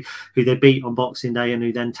Shrewsbury, who they beat on Boxing Day and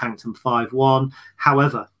who then tanked them 5-1.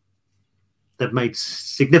 However, they've made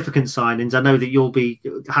significant signings. I know that you'll be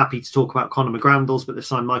happy to talk about Conor McGrandles, but they've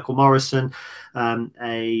signed Michael Morrison,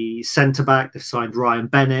 a centre-back. They've signed Ryan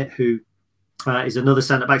Bennett, who is another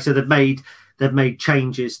centre-back. So they've made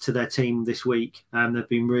changes to their team this week. They've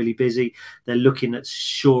been really busy. They're looking at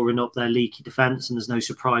shoring up their leaky defence, and there's no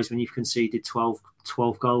surprise when you've conceded 12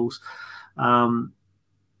 goals. But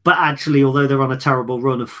actually, although they're on a terrible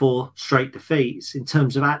run of 4 straight defeats, in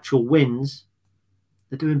terms of actual wins,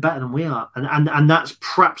 they're doing better than we are. And that's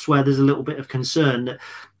perhaps where there's a little bit of concern that,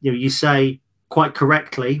 you say quite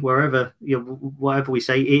correctly, whatever we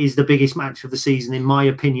say, it is the biggest match of the season, in my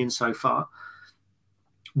opinion, so far.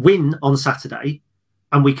 Win on Saturday,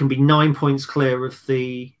 and we can be 9 points clear of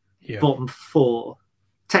the bottom 4,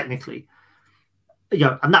 technically.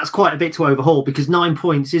 And that's quite a bit to overhaul, because 9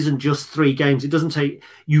 points isn't just 3 games. It doesn't take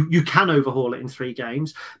you can overhaul it in 3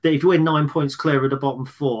 games. That if you win 9 points clear of the bottom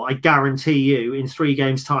 4, I guarantee you in 3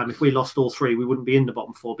 games' time, if we lost all 3, we wouldn't be in the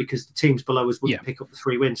bottom 4, because the teams below us wouldn't pick up the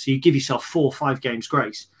 3 wins. So you give yourself 4 or 5 games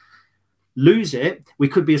grace. Lose it, we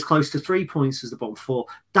could be as close to 3 points as the bottom 4.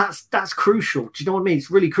 That's crucial. Do you know what I mean? It's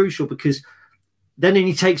really crucial, because then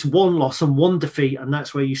he takes 1 loss and 1 defeat, and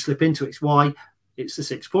that's where you slip into it. It's why it's the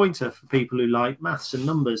 6-pointer for people who like maths and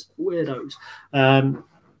numbers, weirdos.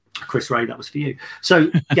 Chris Ray, that was for you.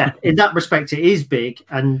 So, yeah, in that respect, it is big.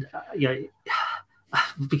 And,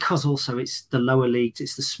 because also it's the lower leagues,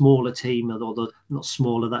 it's the smaller team, or the not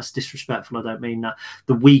smaller, that's disrespectful, I don't mean that.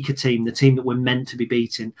 The weaker team, the team that we're meant to be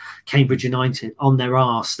beating, Cambridge United, on their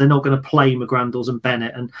arse. They're not going to play McGrandles and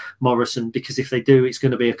Bennett and Morrison, because if they do, it's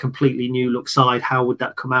going to be a completely new look side. How would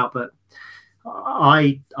that come out? But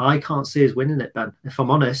I can't see us winning it, Ben. If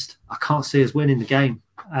I'm honest, I can't see us winning the game.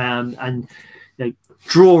 And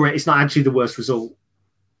draw it. It's not actually the worst result.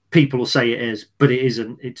 People will say it is, but it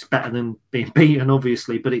isn't. It's better than being beaten,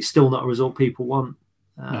 obviously, but it's still not a result people want.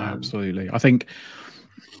 No, absolutely. I think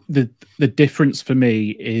the difference for me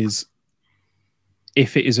is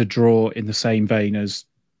if it is a draw in the same vein as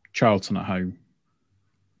Charlton at home,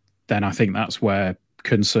 then I think that's where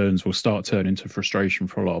concerns will start turning to frustration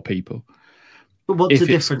for a lot of people. But what's the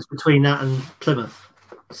difference between that and Plymouth?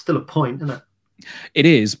 It's still a point, isn't it? It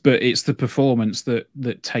is, but it's the performance that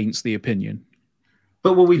taints the opinion.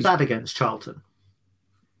 But were we bad against Charlton?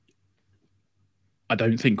 I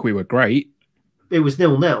don't think we were great. It was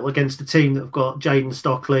 0-0 against a team that have got Jaden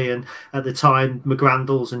Stockley and, at the time,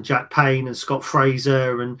 McGrandles and Jack Payne and Scott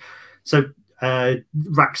Fraser. And so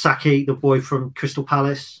Raksaki, the boy from Crystal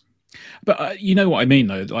Palace. But you know what I mean,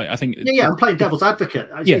 though. Like, I think I'm playing devil's advocate.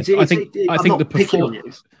 I think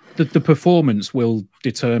the performance will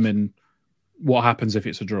determine what happens if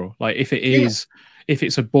it's a draw. Like if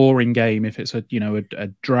it's a boring game, if it's a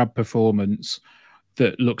drab performance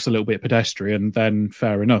that looks a little bit pedestrian, then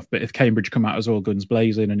fair enough. But if Cambridge come out as all guns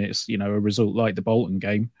blazing and it's a result like the Bolton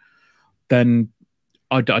game, then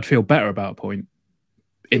I'd feel better about a point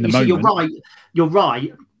in the moment. You're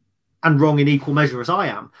right, and wrong in equal measure as I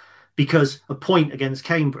am. Because a point against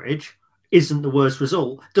Cambridge isn't the worst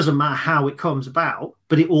result. Doesn't matter how it comes about,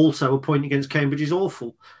 but it also, a point against Cambridge is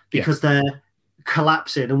awful because they're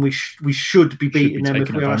collapsing, and we should be beating them if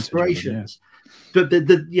we're aspirations. But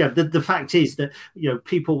the fact is that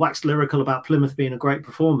people waxed lyrical about Plymouth being a great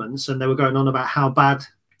performance, and they were going on about how bad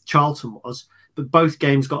Charlton was. But both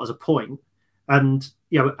games got us a point, and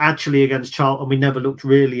actually against Charlton we never looked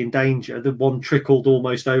really in danger. The one trickled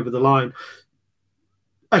almost over the line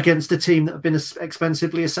against a team that have been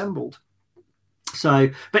expensively assembled. So,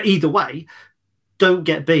 but either way, don't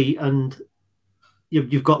get beat, and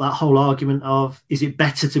you've got that whole argument of, is it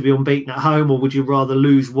better to be unbeaten at home, or would you rather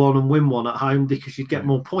lose 1 and win 1 at home because you'd get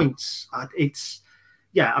more points? Look,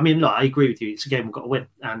 I agree with you. It's a game we've got to win,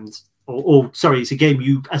 it's a game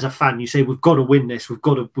you, as a fan, you say we've got to win this. We've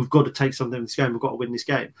got to take something from this game. We've got to win this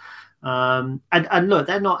game. And look,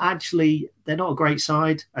 they're not a great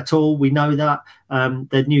side at all. We know that.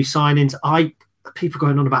 Their new signings. People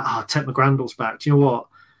going on about take McGrandles back. Do you know what?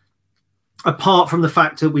 Apart from the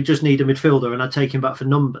fact that we just need a midfielder, and I take him back for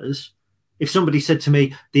numbers. If somebody said to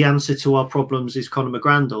me the answer to our problems is Conor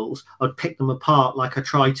McGrandles, I'd pick them apart like I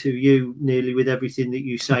try to you nearly with everything that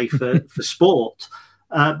you say for sport.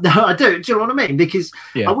 No, I do. Do you know what I mean? Because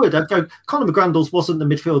I'd go, Conor McGrandles wasn't the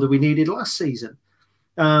midfielder we needed last season.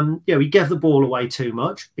 He gave the ball away too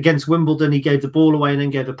much. Against Wimbledon, he gave the ball away and then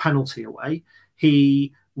gave a penalty away.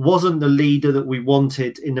 He wasn't the leader that we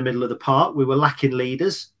wanted in the middle of the park. We were lacking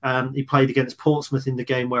leaders. He played against Portsmouth in the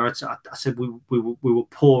game where I said we were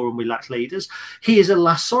poor and we lacked leaders. He is a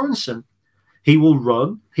Lasse Sorensen. He will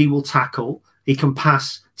run. He will tackle. He can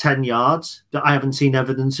pass 10 yards. I haven't seen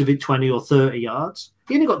evidence of it 20 or 30 yards.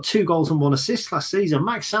 He only got 2 goals and 1 assist last season.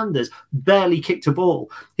 Max Sanders barely kicked a ball.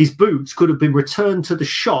 His boots could have been returned to the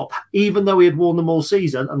shop, even though he had worn them all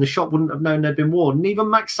season, and the shop wouldn't have known they'd been worn. And even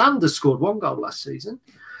Max Sanders scored 1 goal last season.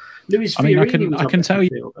 I can tell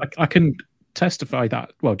you, I can justify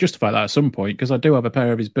that at some point, because I do have a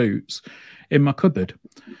pair of his boots in my cupboard.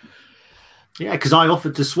 Yeah, because I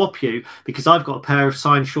offered to swap you because I've got a pair of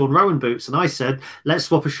signed Sean Rowan boots, and I said, let's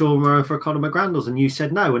swap a Sean Rowan for a Conor McGrandles, and you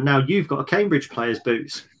said no, and now you've got a Cambridge player's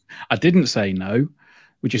boots. I didn't say no.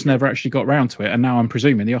 We just never actually got round to it, and now I'm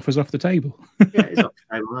presuming the offer's off the table. Yeah, it's off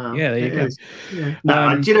the table now. Yeah, there you go. Yeah.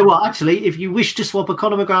 No, do you know what? Actually, if you wish to swap a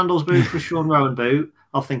Conor McGrandles boot for a Sean Rowan boot,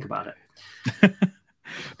 I'll think about it. But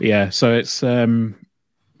yeah, so it's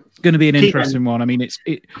going to be an interesting one. I mean,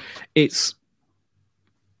 it's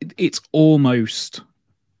almost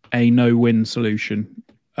a no-win solution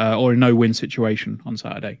or a no-win situation on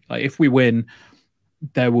Saturday. Like, if we win,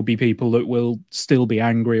 there will be people that will still be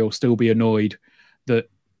angry or still be annoyed that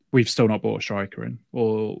we've still not bought a striker in,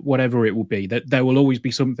 or whatever it will be. That there will always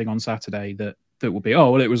be something on Saturday that will be,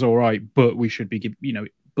 oh, well, it was all right, but we should be,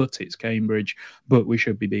 but it's Cambridge, but we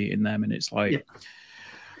should be beating them. And it's like,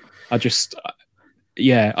 I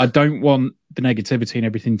don't want the negativity and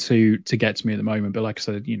everything to get to me at the moment. But like I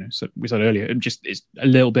said, so we said earlier, it's a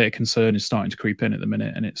little bit of concern is starting to creep in at the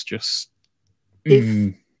minute, and it's just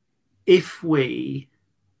if we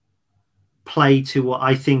play to what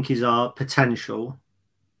I think is our potential,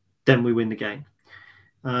 then we win the game.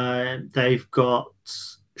 They've got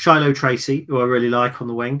Shiloh Tracy, who I really like on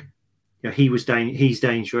the wing. He's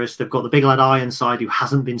dangerous. They've got the big lad Ironside, who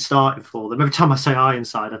hasn't been starting for them. Every time I say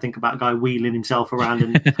Ironside, I think about a guy wheeling himself around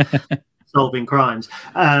and solving crimes.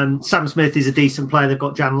 Sam Smith is a decent player. They've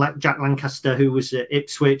got Jack Lancaster, who was at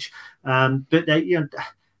Ipswich. But they,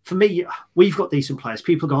 for me, we've got decent players.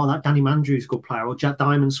 People go, that Danny Mandrew's a good player, or Jack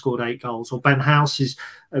Diamond scored 8 goals, or Ben House is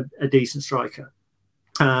a decent striker.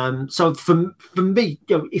 So for me,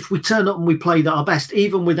 if we turn up and we played at our best,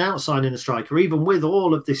 even without signing a striker, even with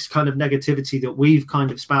all of this kind of negativity that we've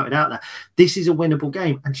kind of spouted out there, this is a winnable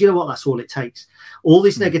game. And do you know what? That's all it takes. All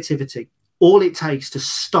this negativity, all it takes to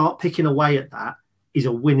start picking away at that is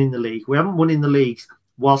a win in the league. We haven't won in the league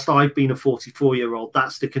whilst I've been a 44-year-old.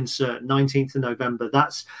 That's the concern. 19th of November,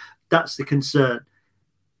 that's the concern.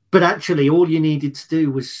 But actually, all you needed to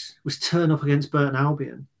do was turn up against Burton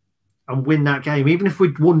Albion and win that game. Even if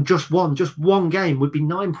we'd won just one game, we'd be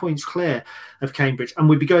 9 points clear of Cambridge. And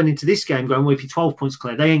we'd be going into this game going, well, if you're 12 points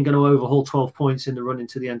clear, they ain't going to overhaul 12 points in the run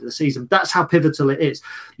into the end of the season. That's how pivotal it is.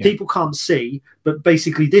 Yeah. People can't see, but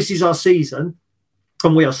basically this is our season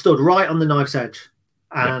and we are stood right on the knife's edge.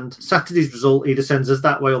 And Saturday's result either sends us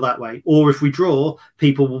that way or that way. Or if we draw,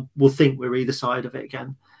 people will think we're either side of it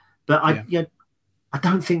again. But I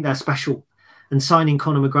don't think they're special. And signing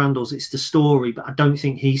Conor McGrandles, it's the story, but I don't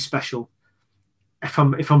think he's special. If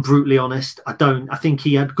I'm brutally honest, I don't. I think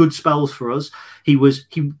he had good spells for us.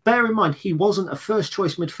 Bear in mind, he wasn't a first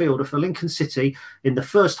choice midfielder for Lincoln City in the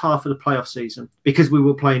first half of the playoff season because we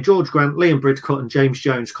were playing George Grant, Liam Bridcut and James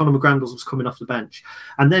Jones. Conor McGrandles was coming off the bench.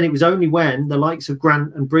 And then it was only when the likes of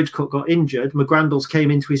Grant and Bridcut got injured, McGrandles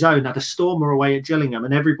came into his own, had a stormer away at Gillingham,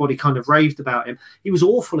 and everybody kind of raved about him. He was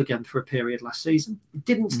awful again for a period last season. He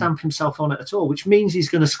didn't stamp himself on it at all, which means he's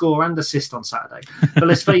going to score and assist on Saturday. But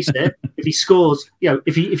let's face it, if he scores,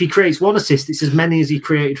 if he creates one assist, it's as many as he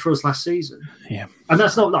created for us last season. Yeah. And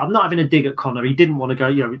that's not, I'm not having a dig at Conor. He didn't want to go,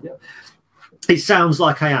 it sounds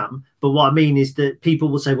like I am. But what I mean is that people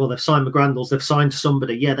will say, well, they've signed McGrandles, they've signed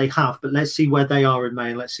somebody. Yeah, they have. But let's see where they are in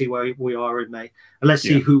May and let's see where we are in May. And let's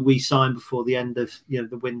see who we sign before the end of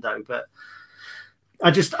the window. But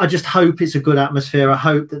I just hope it's a good atmosphere. I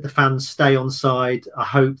hope that the fans stay on side. I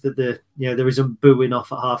hope that there isn't booing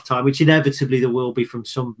off at halftime, which inevitably there will be from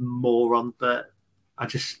some moron. But I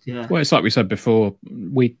just, Well, it's like we said before,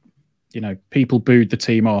 people booed the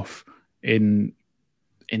team off in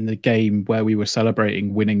the game where we were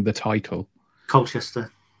celebrating winning the title.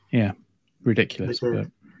 Colchester. Yeah, ridiculous. But,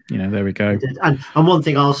 there we go. And one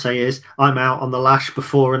thing I'll say is I'm out on the lash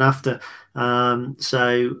before and after.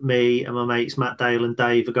 So me and my mates, Matt, Dale and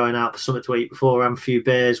Dave, are going out for something to eat before, have a few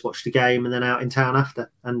beers, watch the game, and then out in town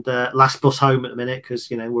after. And last bus home at the minute because,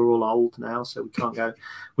 we're all old now, so we can't go.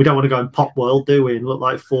 We don't want to go in Pop World, do we? And look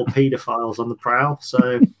like 4 paedophiles on the prowl.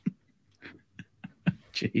 So...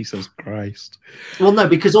 Jesus Christ. Well, no,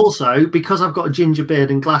 because I've got a ginger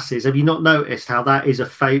beard and glasses. Have you not noticed how that is a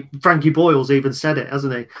fake? Frankie Boyle's even said it,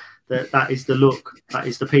 hasn't he? That is the look. That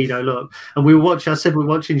is the pedo look. And we were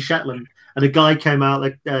watching Shetland, and a guy came out.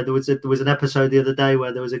 Like there was an episode the other day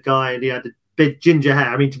where there was a guy and he had a big ginger hair.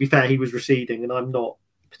 I mean, to be fair, he was receding, and I'm not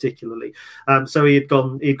particularly. So he'd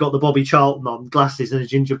got the Bobby Charlton on, glasses and a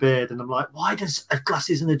ginger beard, and I'm like, why does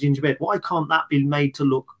glasses and a ginger beard? Why can't that be made to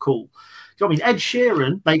look cool? I mean, Ed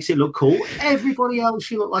Sheeran makes it look cool. Everybody else,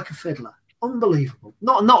 you look like a fiddler. Unbelievable.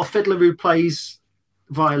 Not a fiddler who plays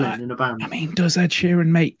violin in a band. I mean, does Ed Sheeran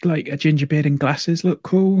make like a ginger beard and glasses look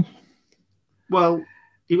cool? Well,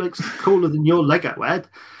 he looks cooler than your Lego, Ed.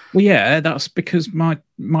 Well, yeah, that's because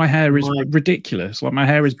my hair is ridiculous. Like my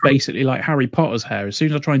hair is basically like Harry Potter's hair. As soon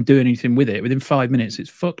as I try and do anything with it, within 5 minutes, it's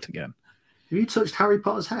fucked again. Have you touched Harry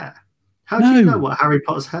Potter's hair? How do you know what Harry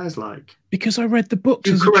Potter's hair's like? Because I read the books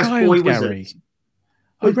as a child, Gary.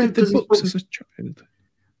 I read the books as a child.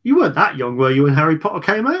 You weren't that young, were you, when Harry Potter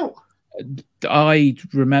came out? I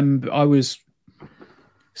remember I was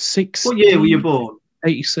 16. What year were you born?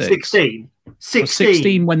 86. 16. 16.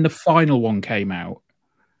 16 when the final one came out.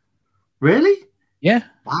 Really? Yeah.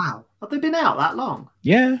 Wow. Have they been out that long?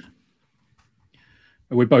 Yeah.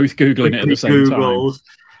 We're both Googling it at the same time.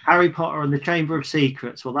 Harry Potter and the Chamber of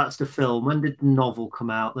Secrets. Well, that's the film. When did the novel come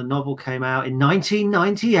out? The novel came out in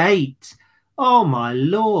 1998. Oh, my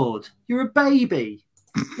Lord. You're a baby.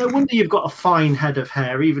 No wonder you've got a fine head of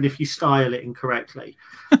hair, even if you style it incorrectly.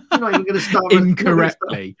 You're not even going to start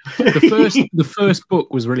incorrectly. The first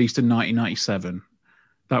book was released in 1997.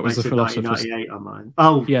 That was the Philosopher's. 1998 on mine.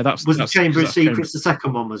 Oh, yeah, that's the Chamber of Secrets. The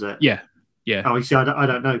second one, was it? Yeah. Oh, you see, I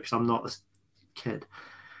don't know because I'm not a kid.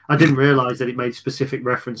 I didn't realise that it made specific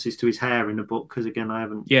references to his hair in the book because, again, I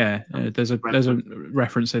haven't. Yeah, there's a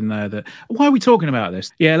reference in there that. Why are we talking about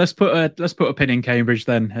this? Yeah, let's put a pin in Cambridge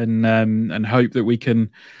then, and hope that we can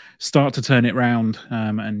start to turn it round,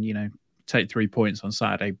 and take 3 points on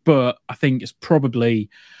Saturday. But I think it's probably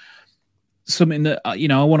something that I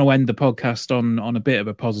want to end the podcast on a bit of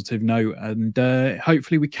a positive note, and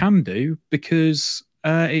hopefully we can do, because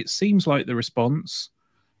it seems like the response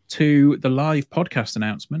to the live podcast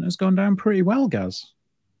announcement has gone down pretty well, Gaz.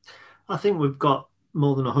 I think we've got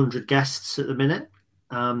more than 100 guests at the minute.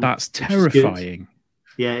 That's terrifying.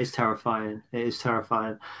 Yeah, it's terrifying. It is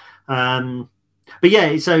terrifying. But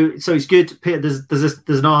yeah, so it's good.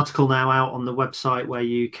 There's an article now out on the website where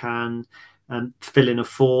you can fill in a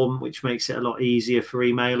form, which makes it a lot easier for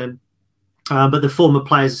emailing. But the former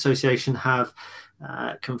Players Association have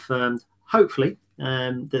confirmed, hopefully,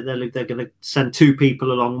 that they're going to send 2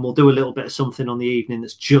 people along, and we'll do a little bit of something on the evening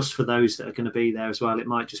that's just for those that are going to be there as well. It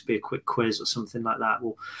might just be a quick quiz or something like that.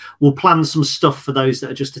 We'll plan some stuff for those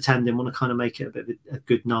that are just attending. Want to kind of make it a bit of a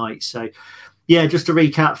good night. So yeah, just to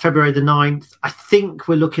recap, February the 9th, I think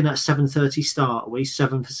we're looking at 7:30 start. Are we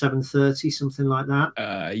 7 for 7:30, something like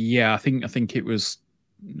that? Yeah, I think it was.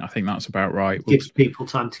 I think that's about right. Gives people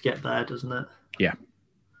time to get there, doesn't it? Yeah.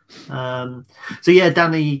 So yeah,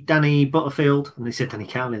 Danny Butterfield, and they said Danny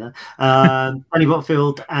Cowley there. Danny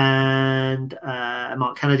Butterfield and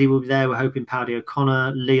Mark Kennedy will be there. We're hoping Paddy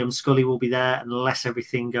O'Connor, Liam Scully will be there, unless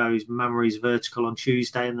everything goes Mamory's vertical on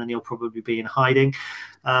Tuesday, and then he'll probably be in hiding.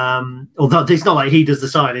 Although it's not like he does the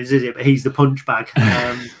signings, is it? But he's the punch bag.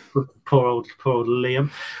 Poor old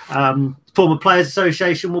Liam. Former Players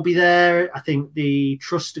Association will be there. I think the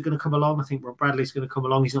Trust are going to come along. I think Rob Bradley's going to come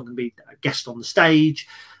along. He's not going to be a guest on the stage.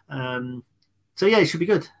 So yeah, it should be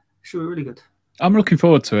good. It should be really good. I'm looking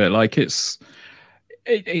forward to it. Like it's.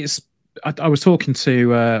 I was talking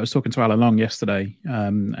to Alan Long yesterday,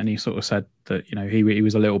 and he sort of said that he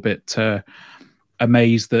was a little bit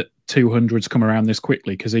amazed that 200's come around this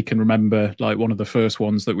quickly, because he can remember like one of the first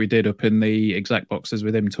ones that we did up in the exec boxes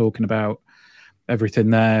with him talking about everything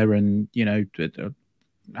there, and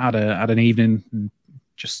had an evening and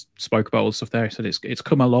just spoke about all the stuff there. He said it's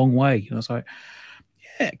come a long way, and I was like,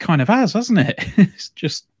 yeah, it kind of has, hasn't it? It's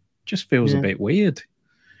just feels a bit weird.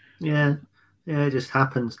 Yeah, it just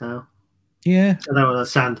happens now. Yeah, I don't want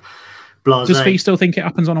to sound blasé. Does Fee still think it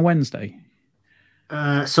happens on a Wednesday?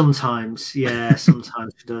 Sometimes, yeah,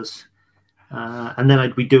 sometimes it does. And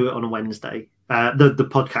then we do it on a Wednesday. The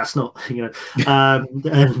podcast, not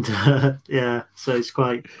yeah. So it's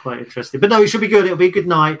quite interesting. But no, it should be good. It'll be a good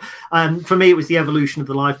night. For me, it was the evolution of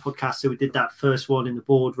the live podcast. So we did that first one in the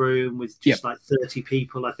boardroom with just like 30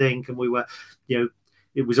 people, I think, and we were,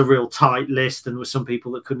 it was a real tight list, and there were some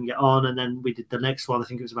people that couldn't get on. And then we did the next one. I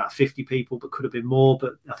think it was about 50 people, but could have been more.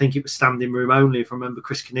 But I think it was standing room only. If I remember,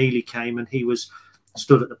 Chris Keneally came and he was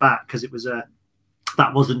stood at the back because it was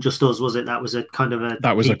that wasn't just us, was it? That was a kind of a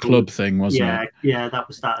club thing, wasn't it? Yeah, that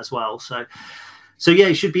was that as well. So yeah,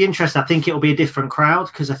 it should be interesting. I think it'll be a different crowd,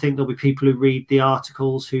 because I think there'll be people who read the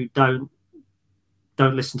articles who don't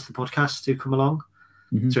listen to the podcast who come along.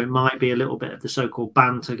 Mm-hmm. So it might be a little bit of the so-called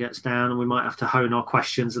banter gets down, and we might have to hone our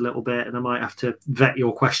questions a little bit, and I might have to vet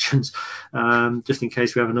your questions just in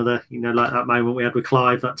case we have another, like that moment we had with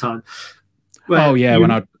Clive that time. When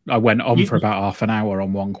I went on for about half an hour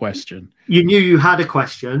on one question. You knew you had a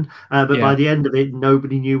question, but by the end of it,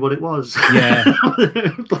 nobody knew what it was. Yeah.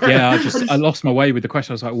 I lost my way with the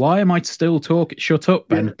question. I was like, why am I still talking? Shut up,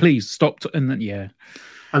 Ben. Please stop. And then,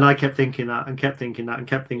 And I kept thinking that and kept thinking that and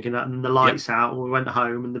kept thinking that. And the lights out, and we went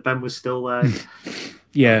home, and the Ben was still there.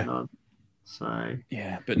 Yeah. So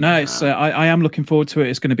yeah, but no, it's I am looking forward to it.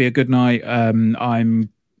 It's going to be a good night. I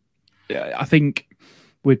think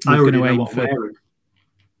we're going to aim for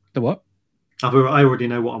the what? I already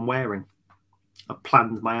know what I'm wearing. I've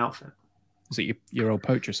planned my outfit. Is it your old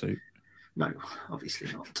poacher suit? No,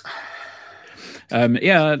 obviously not.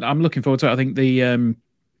 I'm looking forward to it. I think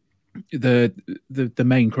the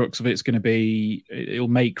main crux of it's going to be it'll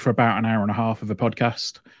make for about an hour and a half of a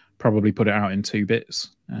podcast. Probably put it out in 2 bits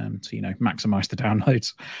to maximize the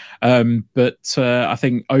downloads. But I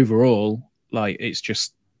think overall, like it's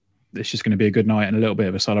just going to be a good night and a little bit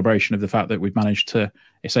of a celebration of the fact that we've managed to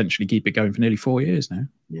essentially keep it going for nearly 4 years now.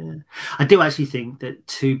 Yeah, I do actually think that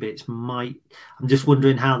 2 bits might. I'm just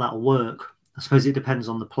wondering how that'll work. I suppose it depends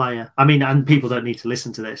on the player. I mean, and people don't need to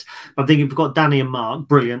listen to this. But I'm thinking we've got Danny and Mark,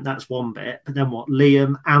 brilliant. That's 1 bit. But then what?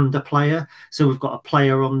 Liam and a player. So we've got a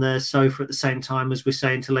player on the sofa at the same time as we're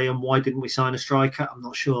saying to Liam, why didn't we sign a striker? I'm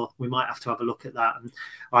not sure. We might have to have a look at that. And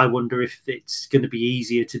I wonder if it's going to be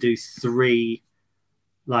easier to do 3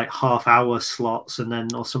 like half-hour slots and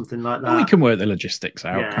then or something like that. Well, we can work the logistics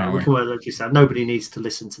out. Yeah, can't we can work the logistics out. Nobody needs to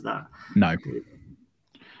listen to that. No.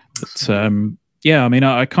 But yeah, I mean,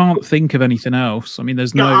 I can't think of anything else. I mean,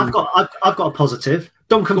 there's no. I've got a positive.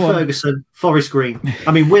 Duncan Ferguson, Forest Green.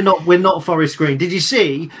 I mean, we're not Forest Green. Did you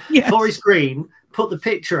see? Yes. Forest Green put the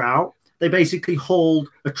picture out. They basically hauled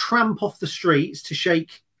a tramp off the streets to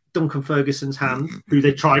shake Duncan Ferguson's hand, who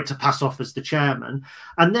they tried to pass off as the chairman,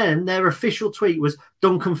 and then their official tweet was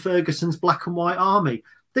Duncan Ferguson's Black and White Army.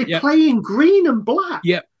 They play in green and black.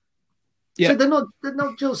 Yep. So they're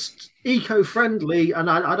not just eco-friendly, and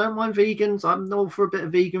I don't mind vegans. I'm all for a bit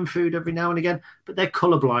of vegan food every now and again, but they're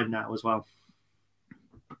colourblind now as well.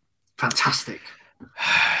 Fantastic.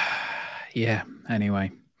 Yeah.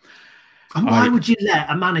 Anyway, and why would you let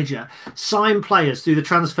a manager sign players through the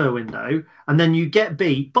transfer window, and then you get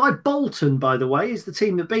beat by Bolton? By the way, is the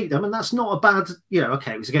team that beat them, and that's not a bad.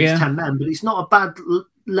 Okay, it was against 10 men, but it's not a bad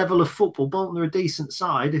level of football. Bolton are a decent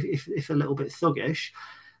side, if a little bit thuggish.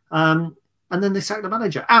 And then they sacked the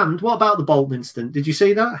manager. And what about the Bolton incident? Did you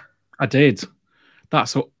see that? I did.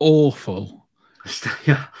 That's awful.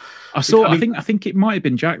 Yeah. I think it might have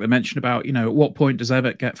been Jack that mentioned about, at what point does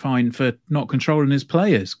Everett get fined for not controlling his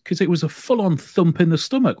players? Because it was a full-on thump in the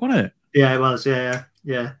stomach, wasn't it? Yeah, it was. Yeah.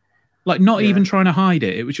 Like not even trying to hide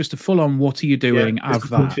it. It was just a full-on, what are you doing? Have that.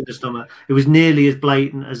 Punch in the stomach. It was nearly as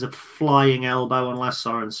blatant as a flying elbow on Lasse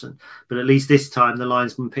Sorensen. But at least this time the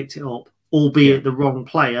linesman picked it up. Albeit the wrong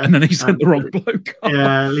player, and then he sent the wrong bloke off.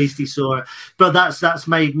 Yeah, at least he saw it. But that's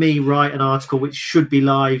made me write an article which should be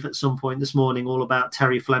live at some point this morning, all about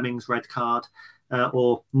Terry Fleming's red card,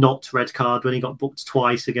 or not red card, when he got booked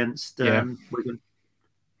twice against Wigan.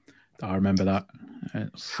 I remember that.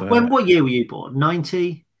 What year were you born?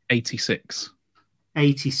 90? 86.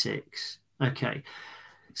 86. Okay.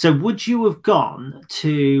 So would you have gone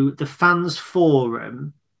to the fans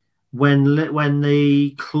forum when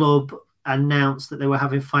the club announced that they were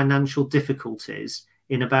having financial difficulties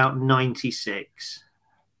in about 96?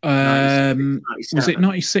 Was it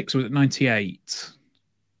 96 or was it 98?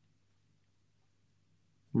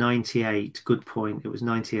 98. Good point. It was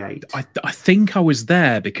 98. I think I was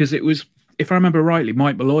there because it was, if I remember rightly,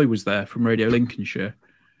 Mike Malloy was there from Radio Lincolnshire,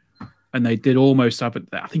 and they did almost have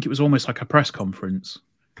I think it was almost like a press conference.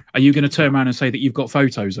 Are you going to turn around and say that you've got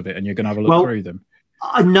photos of it and you're going to have a look through them?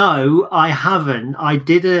 No, I haven't. I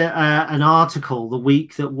did an article the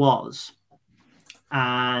week that was,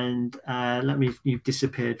 and you've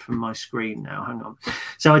disappeared from my screen now. Hang on.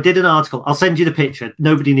 So I did an article. I'll send you the picture.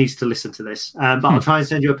 Nobody needs to listen to this, but I'll try and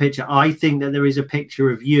send you a picture. I think that there is a picture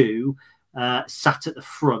of you sat at the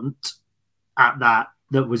front at that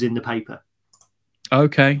was in the paper.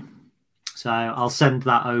 Okay. So I'll send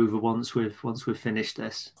that over once we've finished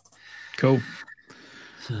this. Cool.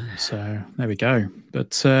 So there we go.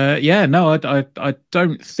 But I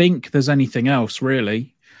don't think there's anything else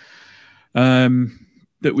really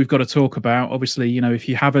that we've got to talk about. Obviously, if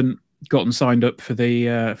you haven't gotten signed up for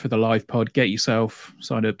the live pod, get yourself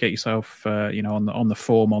signed up. Get yourself on the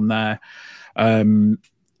form on there.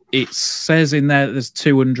 It says in there that there's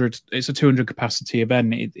 200. It's a 200 capacity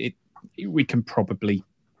event. We can probably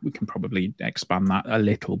expand that a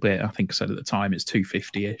little bit. I think I said at the time it's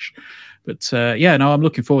 250-ish. But I'm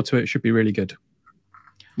looking forward to it. It should be really good.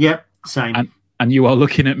 Yep, same. And you are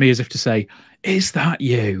looking at me as if to say, is that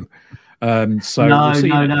you? No.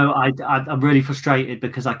 I'm really frustrated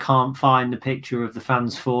because I can't find the picture of the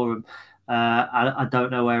fans forum. I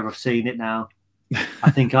don't know where I've seen it now.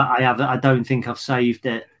 I think I have. I don't think I've saved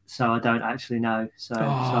it, so I don't actually know.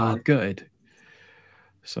 So good.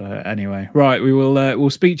 So anyway, right, we'll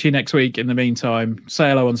speak to you next week. In the meantime, say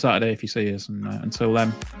hello on Saturday if you see us, and until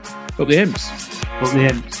then, up the Imps. Up the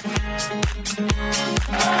Imps.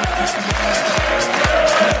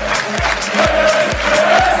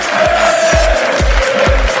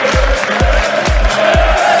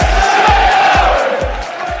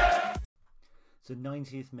 It's the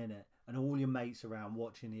 90th minute, and all your mates around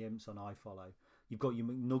watching the Imps on iFollow. You've got your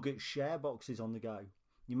McNugget share boxes on the go.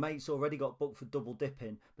 Your mate's already got booked for double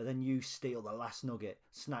dipping, but then you steal the last nugget,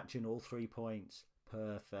 snatching all 3 points.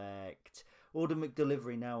 Perfect. Order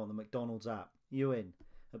McDelivery now on the McDonald's app. You in?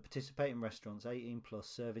 At participating restaurants, 18 plus,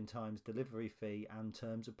 serving times, delivery fee and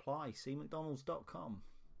terms apply. See mcdonalds.com.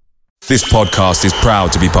 This podcast is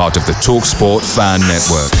proud to be part of the TalkSport Fan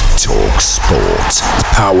Network. TalkSport.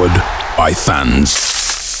 Powered by fans.